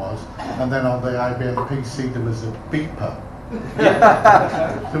whatever it was, and then on the IBM PC there was a beeper.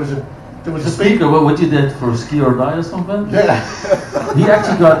 There was a speaker. What you did for Ski or Die or something? Yeah. He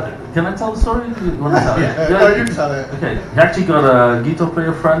actually got. Can I tell the story? You want to tell it? No, you tell it. Okay. He actually got a guitar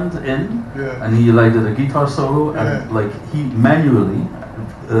player friend in, and he like did a guitar solo, and like he manually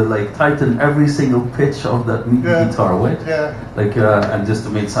like typed in every single pitch of that guitar with, like and just to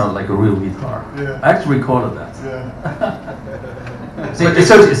make it sound like a real guitar. I actually recorded that. See,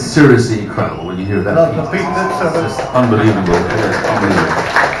 it's seriously incredible when you hear that. It's unbelievable. Unbelievable.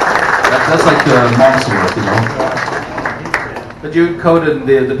 That's like monster work, you know. But you coded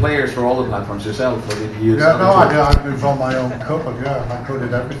the players for all the platforms yourself, or did you use? Yeah, no, I was on my own code. Yeah, I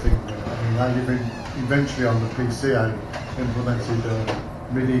coded everything. I mean, eventually on the PC, I implemented a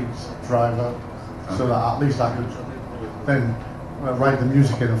MIDI driver, so that at least I could then write the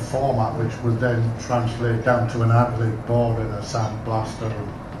music in a format which would then translate down to an ad-lib board and a sound blaster and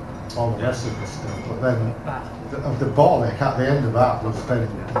all the rest of the stuff. But then the ball ache at the end of that was then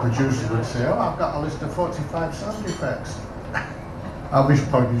the producer would say, "Oh, I've got a list of 45 sound effects." At which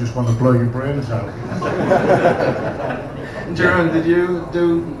point you just want to blow your brains out. Jeroen, did you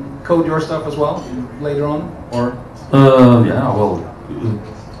code your stuff as well later on, or? Yeah, well,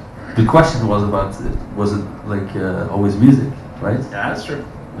 the question was about was it like always music, right? Yeah, that's true.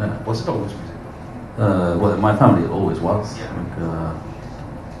 Yeah. Was it always music? Well, in my family it always was. Yeah. Like,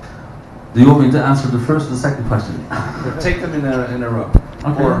 do you want me to answer the first or the second question? Take them in a row.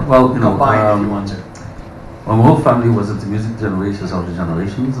 Okay. Or well, you know, combine if you want to. Well, my whole family was into music, generations after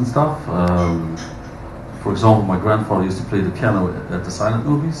generations and stuff. For example, my grandfather used to play the piano at the silent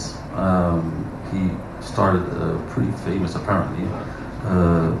movies. He started pretty famous, apparently,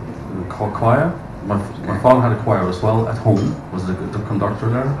 called choir. My father had a choir as well at home, was the conductor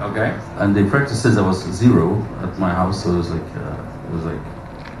there. Okay. And they practiced since I was 0 at my house, so it was like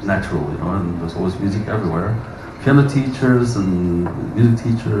natural, you know, and there's always music everywhere. Piano teachers and music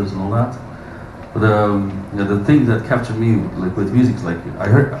teachers and all that. But the thing that captured me like with music is like I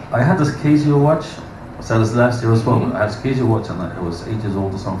had this Casio watch. I said this last year as well. I had this Casio watch and I was 8 years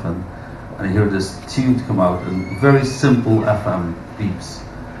old or something, and I hear this tune come out and very simple FM beeps,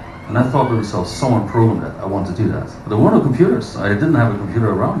 and I thought to myself, someone programmed that. I want to do that. But there were no computers. I didn't have a computer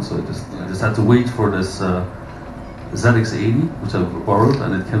around, so I just had to wait for this ZX80, which I borrowed,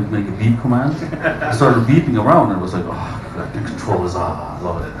 and it can make a beep command. I started beeping around, and it was like, oh, the controllers, I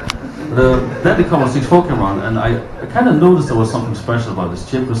love it. But then the Commodore 64 came around, and I kind of noticed there was something special about this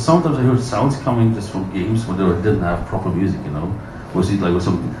chip, because sometimes I heard sounds coming just from games where they didn't have proper music, you know. Was it like with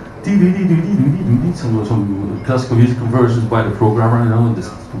some classical music conversions by the programmer, you know, and this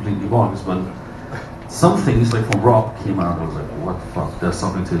completely bogus. But some things like from Rob came out, I was like, what the fuck, there's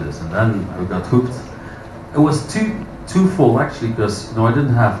something to this. And then I got hooked. It was twofold actually, because you know I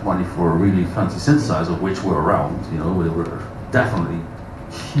didn't have money for a really fancy synthesizer, which were around. You know, they were definitely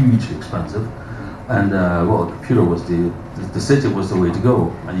hugely expensive. And well, the computer was the city was the way to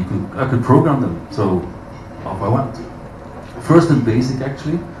go, and I could program them. So off I went. First in BASIC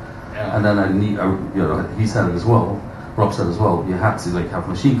actually, and then he said it as well. Rob said as well. You had to like have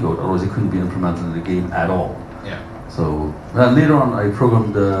machine code, otherwise it couldn't be implemented in the game at all. Yeah. So later on, I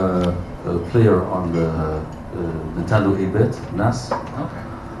programmed a player on the Nintendo 8-bit NES. Okay.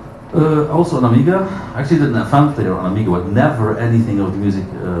 Also on Amiga. I actually did an FM player on Amiga, but never anything of the music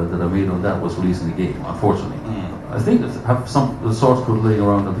that I made on that was released in the game, unfortunately. I think I have some source code laying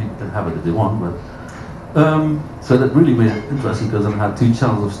around that people can have it if they want, but so that really made it interesting because I had 2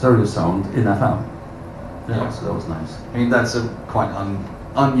 channels of stereo sound in FM. Yeah, so that was nice. I mean, that's a quite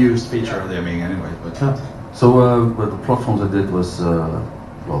unused feature of the Amiga anyway. But so the platforms I did was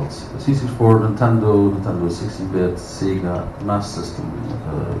well, it's C64, Nintendo 16-bit, Sega, Master System,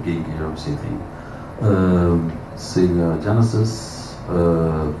 Game Gear, same thing. Sega Genesis,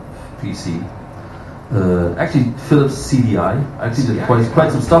 PC. Actually, Philips CDI. I actually did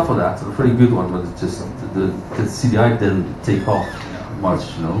quite some stuff for that. A pretty good one, but it's just the CDI didn't take off much,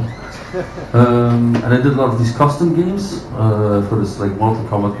 you know. And I did a lot of these custom games for this like Mortal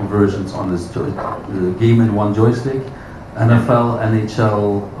Kombat conversions on this game in one joystick. NFL,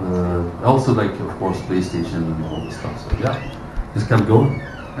 NHL, also like of course PlayStation and all this stuff. So yeah, just kept going.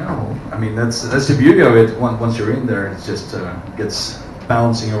 Yeah, I mean that's the beauty of it. Once you're in there, it just gets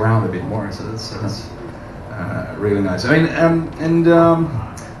bouncing around a bit more. So that's really nice. I mean,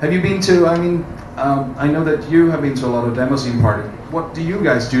 have you been to? I mean, I know that you have been to a lot of demo scene parties. What do you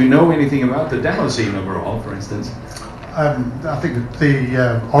guys? Do you know anything about the demo scene overall, for instance? I think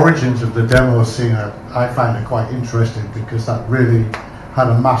the origins of the demo scene I find it quite interesting because that really had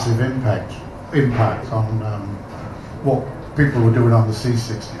a massive impact on what people were doing on the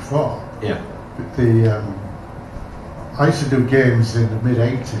C64. Yeah. I used to do games in the mid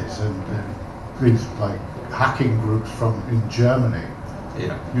 '80s, and these like hacking groups in Germany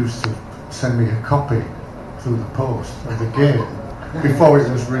used to send me a copy through the post of the game before it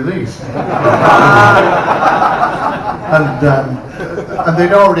was released. And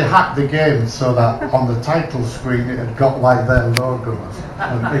they'd already hacked the game so that on the title screen it had got like their logos,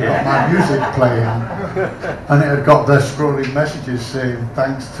 and it got my music playing, and it had got their scrolling messages saying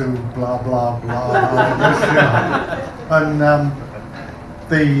thanks to blah blah blah, this, you know. And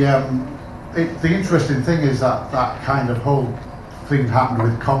the interesting thing is that kind of whole thing happened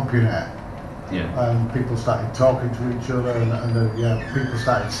with CompuNet. Yeah. And people started talking to each other, and people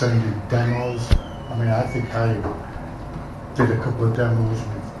started sending demos. I mean, I think I did a couple of demos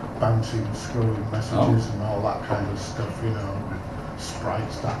with bouncing, scrolling messages and all that kind of stuff, you know, with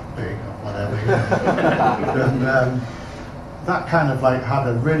sprites that big or whatever. You know. And that kind of like had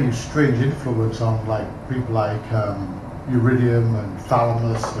a really strange influence on like people like Iridium and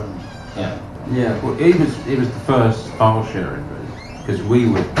Thalamus and. Yeah. Well, it was the first file sharing because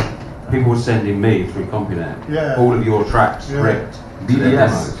people were sending me through CompuNet all of your tracks ripped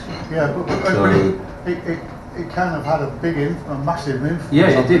BBS. Yeah, but it kind of had a massive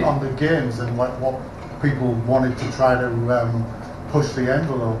influence on the games and like what people wanted to try to push the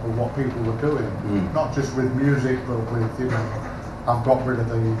envelope of what people were doing. Not just with music, but with, you know, I've got rid of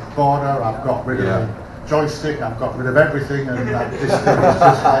the border, I've got rid of the joystick, I've got rid of everything, and this thing is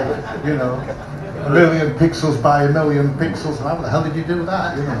just like, you know, 1 million pixels by 1 million pixels, and how the hell did you do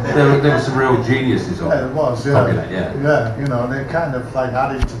that? You know? There were some real geniuses on it. It was, yeah, you know, and it kind of like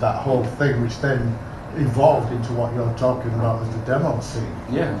added to that whole thing, which then evolved into what you're talking about as the demo scene.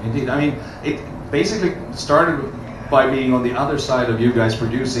 Yeah, indeed. I mean, it basically started by being on the other side of you guys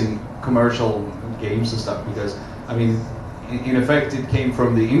producing commercial games and stuff, because, I mean, in effect, it came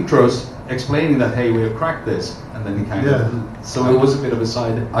from the intros explaining that, hey, we have cracked this, and then it kind of, so it was a bit of a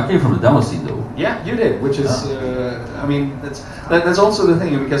side. I came from the demo scene though. Yeah, you did, which is, I mean, that's also the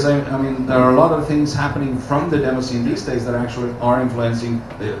thing, because I mean, there are a lot of things happening from the demo scene these days that actually are influencing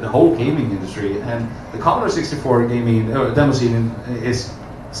the whole gaming industry, and the Commodore 64 gaming demo scene is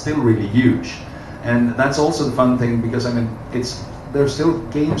still really huge, and that's also the fun thing, because I mean, there's still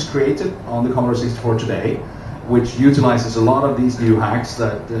games created on the Commodore 64 today, which utilizes a lot of these new hacks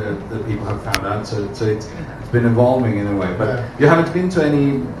that people have found out. So it's been evolving in a way. But you haven't been to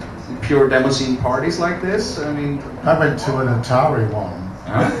any pure demo scene parties like this? I mean, I went to an Atari one,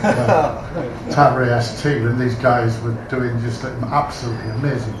 Atari ST, and these guys were doing just absolutely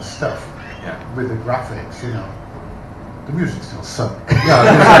amazing stuff with the graphics. You know, the music still sucked.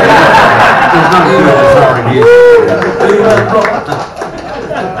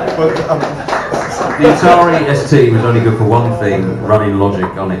 The Atari ST was only good for one thing, running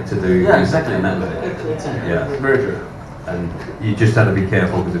logic on it to do exactly. And that was it. Very true. and you just had to be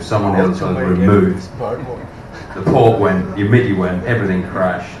careful because if someone else had removed, the port went, your MIDI went, everything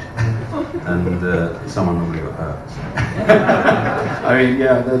crashed, and someone normally got hurt. I mean,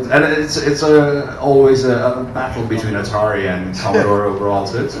 yeah, and it's always a battle between Atari and Commodore overall.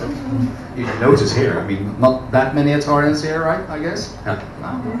 So you can notice here, I mean, not that many Atarians here, right? I guess.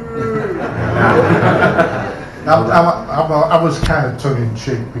 I was kind of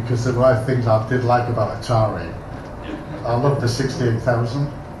tongue-in-cheek because there were things I did like about Atari. I loved the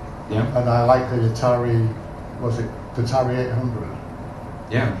 68,000, and I liked the Atari. Was it the Atari 800?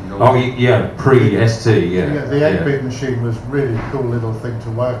 Yeah. Oh yeah, pre-ST. Yeah. The 8-bit machine was really cool little thing to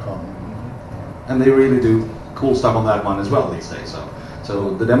work on. And they really do cool stuff on that one as well these days.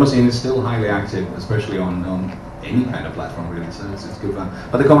 So the demo scene is still highly active, especially on any kind of platform really. So it's good fun.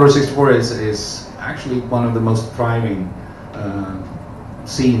 But the Commodore 64 is actually one of the most thriving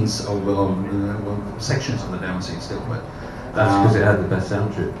scenes of sections of the demo scene still. But that's because it had the best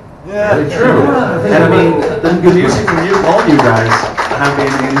sound chip. Yeah, very true. And I mean, the music from all you guys have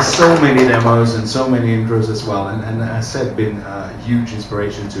been in so many demos and so many intros as well, and as I said, been a huge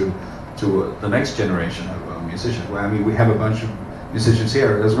inspiration to the next generation of musicians. Well, I mean, we have a bunch of musicians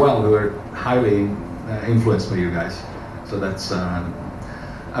here as well who are highly influenced by you guys. So that's,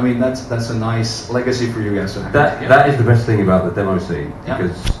 I mean, that's a nice legacy for you guys to have. That is the best thing about the demo scene,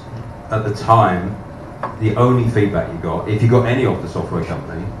 because at the time, the only feedback you got, if you got any of the software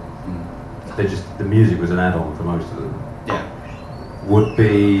company, the music was an add-on for most of them. Yeah. Would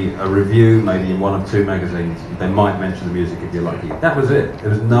be a review, maybe in 1 or 2 magazines. They might mention the music if you're lucky. That was it.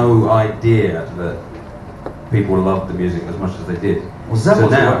 There was no idea that people loved the music as much as they did. Well, Zep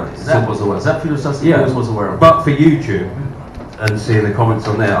was aware. Zep was aware. But for YouTube and seeing the comments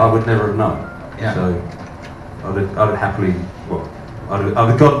on there, I would never have known. Yeah. So I'd happily, well, I'd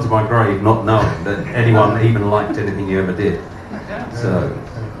have gotten to my grave not knowing that anyone even liked anything you ever did. Yeah.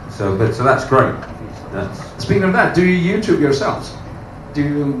 So that's great. Speaking of that, do you YouTube yourselves? Do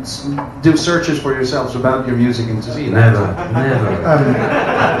you do searches for yourselves about your music and to see that? Never.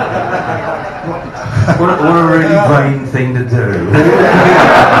 What a really vain thing to do.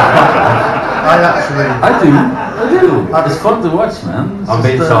 I do. It's fun to watch, man. I'm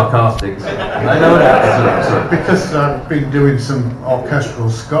being sarcastic. I know that. Because I've been doing some orchestral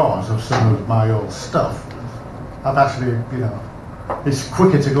scores of some of my old stuff. I've actually, it's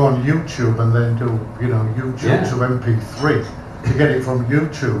quicker to go on YouTube and then do, YouTube to MP3 to get it from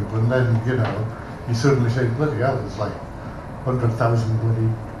YouTube, and then, you suddenly say, bloody hell, there's like 100,000 bloody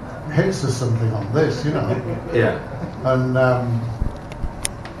hits or something on this, Yeah. And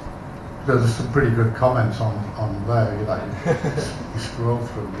there's some pretty good comments on there, you scroll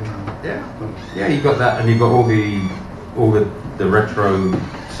through, Yeah. Yeah, you got that, and you got all the retro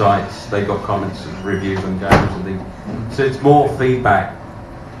sites. They got comments and reviews on games and things. So it's more feedback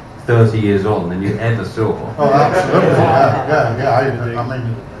 30 years on than you ever saw. Oh, absolutely. Yeah. I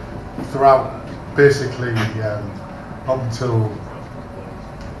mean, throughout basically up until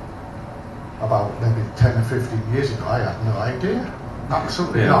about maybe 10 or 15 years ago, I had no idea.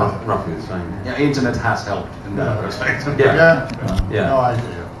 Absolutely not. Roughly the same. Yeah, internet has helped in that respect. Yeah. No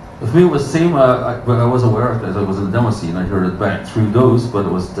idea. With me, it was the same. I was aware of it as I was in the demo scene. I heard it back through those, but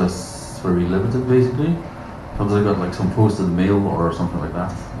it was just very limited, basically. Sometimes I got like some posted mail or something like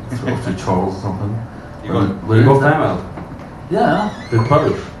that, through Charles or something. You got fan mail? Yeah. Good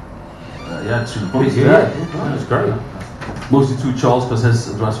post. Yeah, through the post. Yeah, that's great. Mostly through Charles because his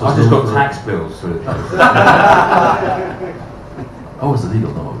address was. I just got tax bills through the post. Oh, it's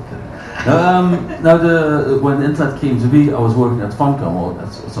illegal, no, okay. Now, when the internet came to be, I was working at Funcom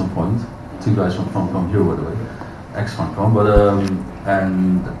at some point. 2 guys from Funcom here, by the way, ex-Funcom. But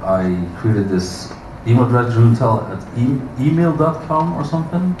and I created this email address, jeroen@email.com or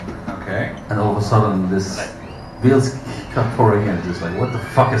something. Okay. And all of a sudden, this bills kept pouring in. Just like, what the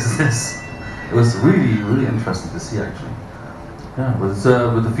fuck is this? It was really, really interesting to see, actually. Yeah, but it's,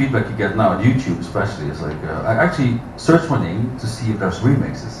 with the feedback you get now on YouTube, especially, it's like I actually search my name to see if there's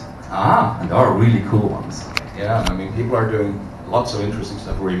remixes. And there are really cool ones. Yeah, I mean, people are doing lots of interesting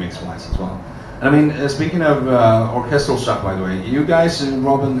stuff remix-wise as well. And I mean, speaking of orchestral stuff, by the way, you guys,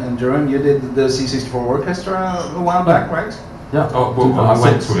 Robin and Jeroen, you did the C64 orchestra a while back, right? Yeah. Oh, well, I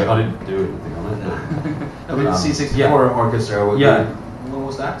went to it. I didn't do anything on it. I mean, C64 orchestra. When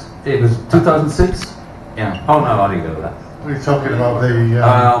was that? It was 2006. Yeah. Oh no, I didn't go to that. We're talking about the.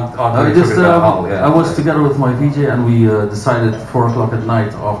 I was together with my VJ and we decided 4 o'clock at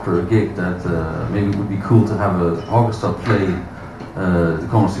night after a gig that maybe it would be cool to have an orchestra play the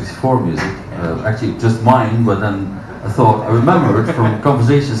Commodore 64 music. Actually, just mine, but then I remembered from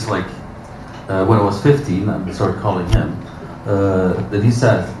conversations like when I was 15 and started calling him, that he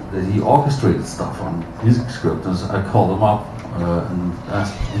said that he orchestrated stuff on music script, and I called him up and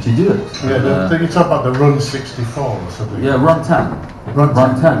asked, "Did you do it?" Yeah, did you talk about the Run 64 or something? Yeah, Run 10. Run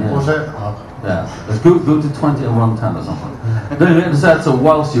 10, yeah. Was it? Oh. Yeah, let's go to 20 and Run 10 or something. Then he said, so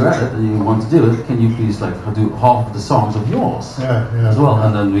whilst you're at it and you want to do it, can you please like do half of the songs of yours as well?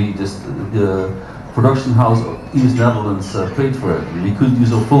 And then we just, the production house East Netherlands paid for it. We couldn't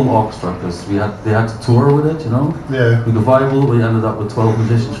use a full orchestra because they had to tour with it, you know. Yeah. With the Bible, we ended up with 12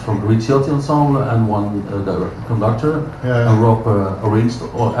 musicians from the Ricciotti ensemble and one conductor. Yeah. And Rob arranged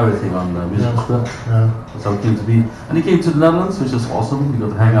everything on musical script. Yeah. That's how it came to be. And he came to the Netherlands, which was awesome. We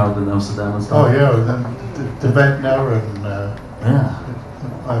got to hang out in Amsterdam and stuff. Oh yeah, and then the Ventnor and yeah.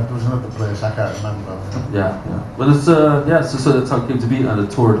 There was another place I can't remember. Yeah. But it's so that's how it came to be, and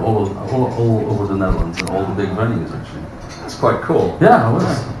it toured all over the Netherlands and all the big venues actually. That's quite cool. Yeah, it was.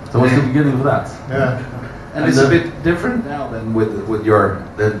 That was the beginning of that. Yeah. And it's a bit different now than with your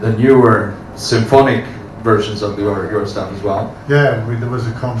the newer symphonic versions of your stuff as well. Yeah, there was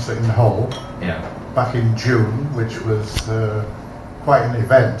a concert in Hull. Yeah. Back in June, which was quite an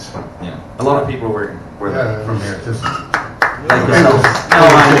event. Yeah. A lot of people were there from here. Just like yourself.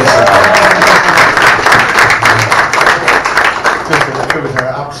 There was an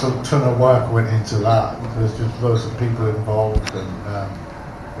absolute ton of work went into that. There's just loads of people involved, and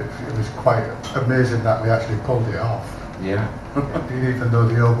it was quite amazing that we actually pulled it off. Yeah. Even though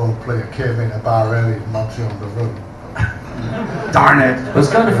the oboe player came in a bar early and knocked you on the run. Darn it! It's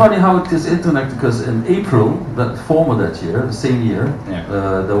kind of funny how it is interconnected, because in April, that that year, the same year,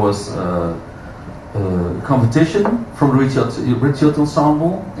 there was a competition from the Ricciotti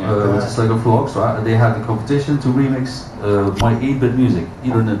ensemble, which is like a full orchestra, and they had a competition to remix my 8-bit music,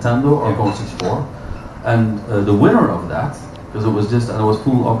 either Nintendo or Egon 64, and the winner of that, because it was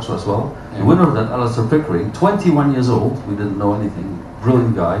full orchestra as well, the winner of that, Alistair Pickering, 21 years old, we didn't know anything,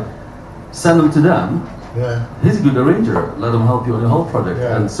 brilliant guy, sent him to them. Yeah. He's a good arranger, let him help you on your whole project.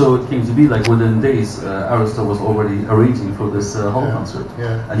 Yeah. And so it came to be like within days, Alistair was already arranging for this whole concert.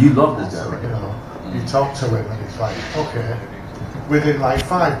 Yeah. And you love this guy, right? You know, you talk to him and it's like, okay, within like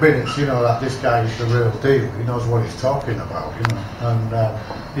 5 minutes, you know that this guy is the real deal. He knows what he's talking about, you know. And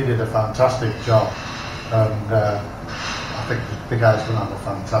he did a fantastic job. And I think the guy's going to have a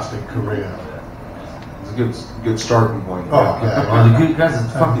fantastic career. It's a good starting point. Oh, yeah. Oh, the good guy's a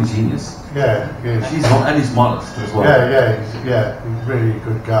fucking genius. Yeah, he is. And he's modest as well. He's a really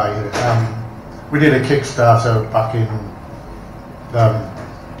good guy. We did a Kickstarter back in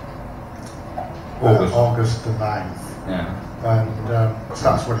August the 9th. Yeah. And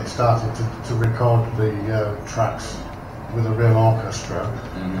that's when it started to record the tracks with a real orchestra.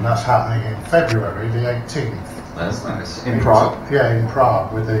 And that's happening in February the 18th. That's nice. In Prague? Yeah, in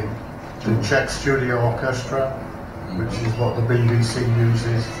Prague with the Czech Studio Orchestra, which is what the BBC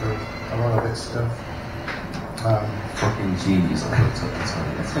uses for a lot of its stuff. Fucking genius.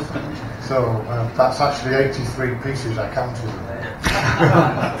 So that's actually 83 pieces I counted.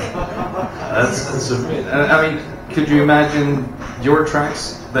 That's a bit. I mean, could you imagine your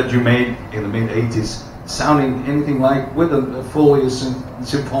tracks that you made in the mid 80s sounding anything like with a fully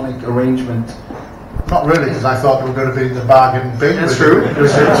symphonic arrangement? Not really, because I thought we were going to be in the bargain bin. That's true.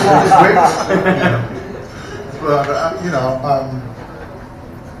 But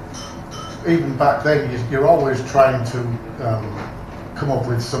even back then, you're always trying to come up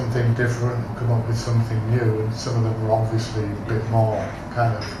with something different, come up with something new, and some of them were obviously a bit more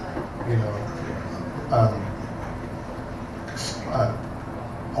kind of,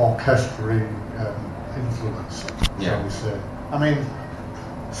 orchestral influence, shall we say. I mean,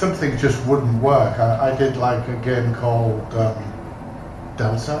 some things just wouldn't work. I did like a game called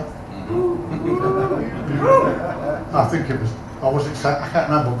Delta. I think it was, or was it, I can't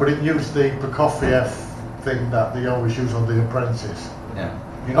remember, but it used the Prokofiev thing that they always use on The Apprentice. Yeah.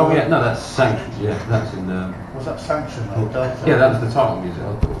 You know that's Sanctions, yeah, that's in the... Was that Sanction or Delta? Yeah, that was the title music,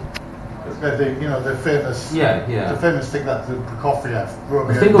 I thought. The famous, the famous thing that the Prokofiev wrote.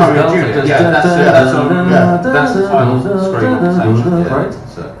 I think it was Delta. That's the title screen of Sanctions, right?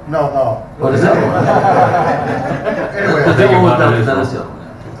 So. No. What is that? Anyway, the one with Delta.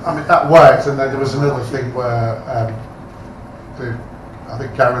 I mean, that worked, and then there was another thing where I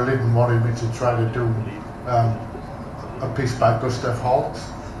think Gary Liddon wanted me to try to do a piece by Gustav Holst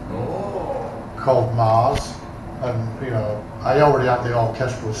called Mars, and I already had the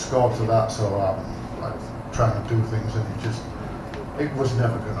orchestral score to that, so I'm like trying to do things, and it was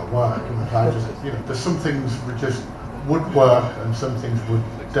never going to work. And I just, there's some things would work, and some things would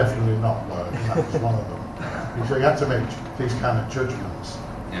definitely not work, and that was one of them. So you had to make these kind of judgments.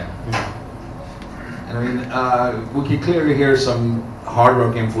 Yeah. And I mean, we can clearly hear some hard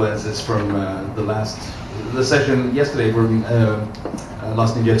rock influences from the session yesterday from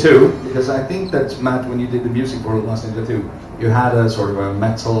Last Ninja 2, because I think that, Matt, when you did the music for Last Ninja 2, you had a sort of a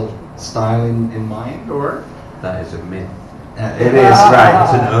metal style in mind, or? That is a myth. It is, right.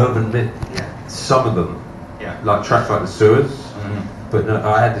 It's an urban myth. Yeah. Some of them, like tracks like The Sewers, but no,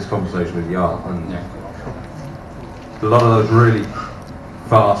 I had this conversation with Jan, and a lot of those really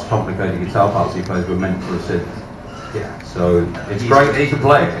fast, complicated guitar parts he plays were meant for a synth. Yeah, so it's great he can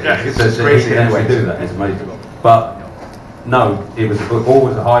play it. Yeah, it's great he can actually do that. It's amazing. But no, it was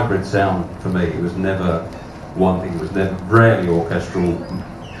always a hybrid sound for me. It was never one thing. It was never rarely orchestral,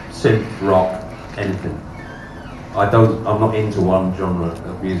 synth, rock, anything. I'm not into one genre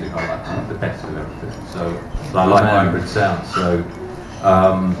of music. I like the best of everything. So I like hybrid sounds.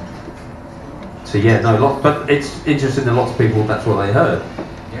 So yeah, no, but it's interesting that lots of people, that's what they heard.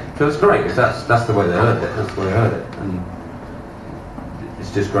 So it's great if that's the way they heard it. That's the way they heard it, and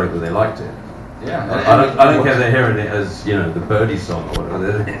it's just great that they liked it. Yeah, I don't care if they're hearing it as, you know, the Birdie song or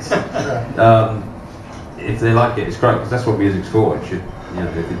whatever it is. If they like it, it's great, because that's what music's for. It should, you know,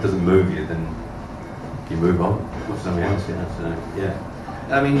 if it doesn't move you, then you move on with something else. You know, so yeah.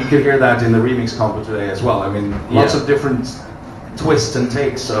 I mean, you could hear that in the remix combo today as well. I mean, lots of different twists and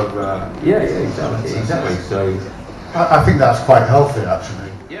takes of. Exactly. So I think that's quite healthy,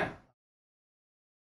 actually. Yeah.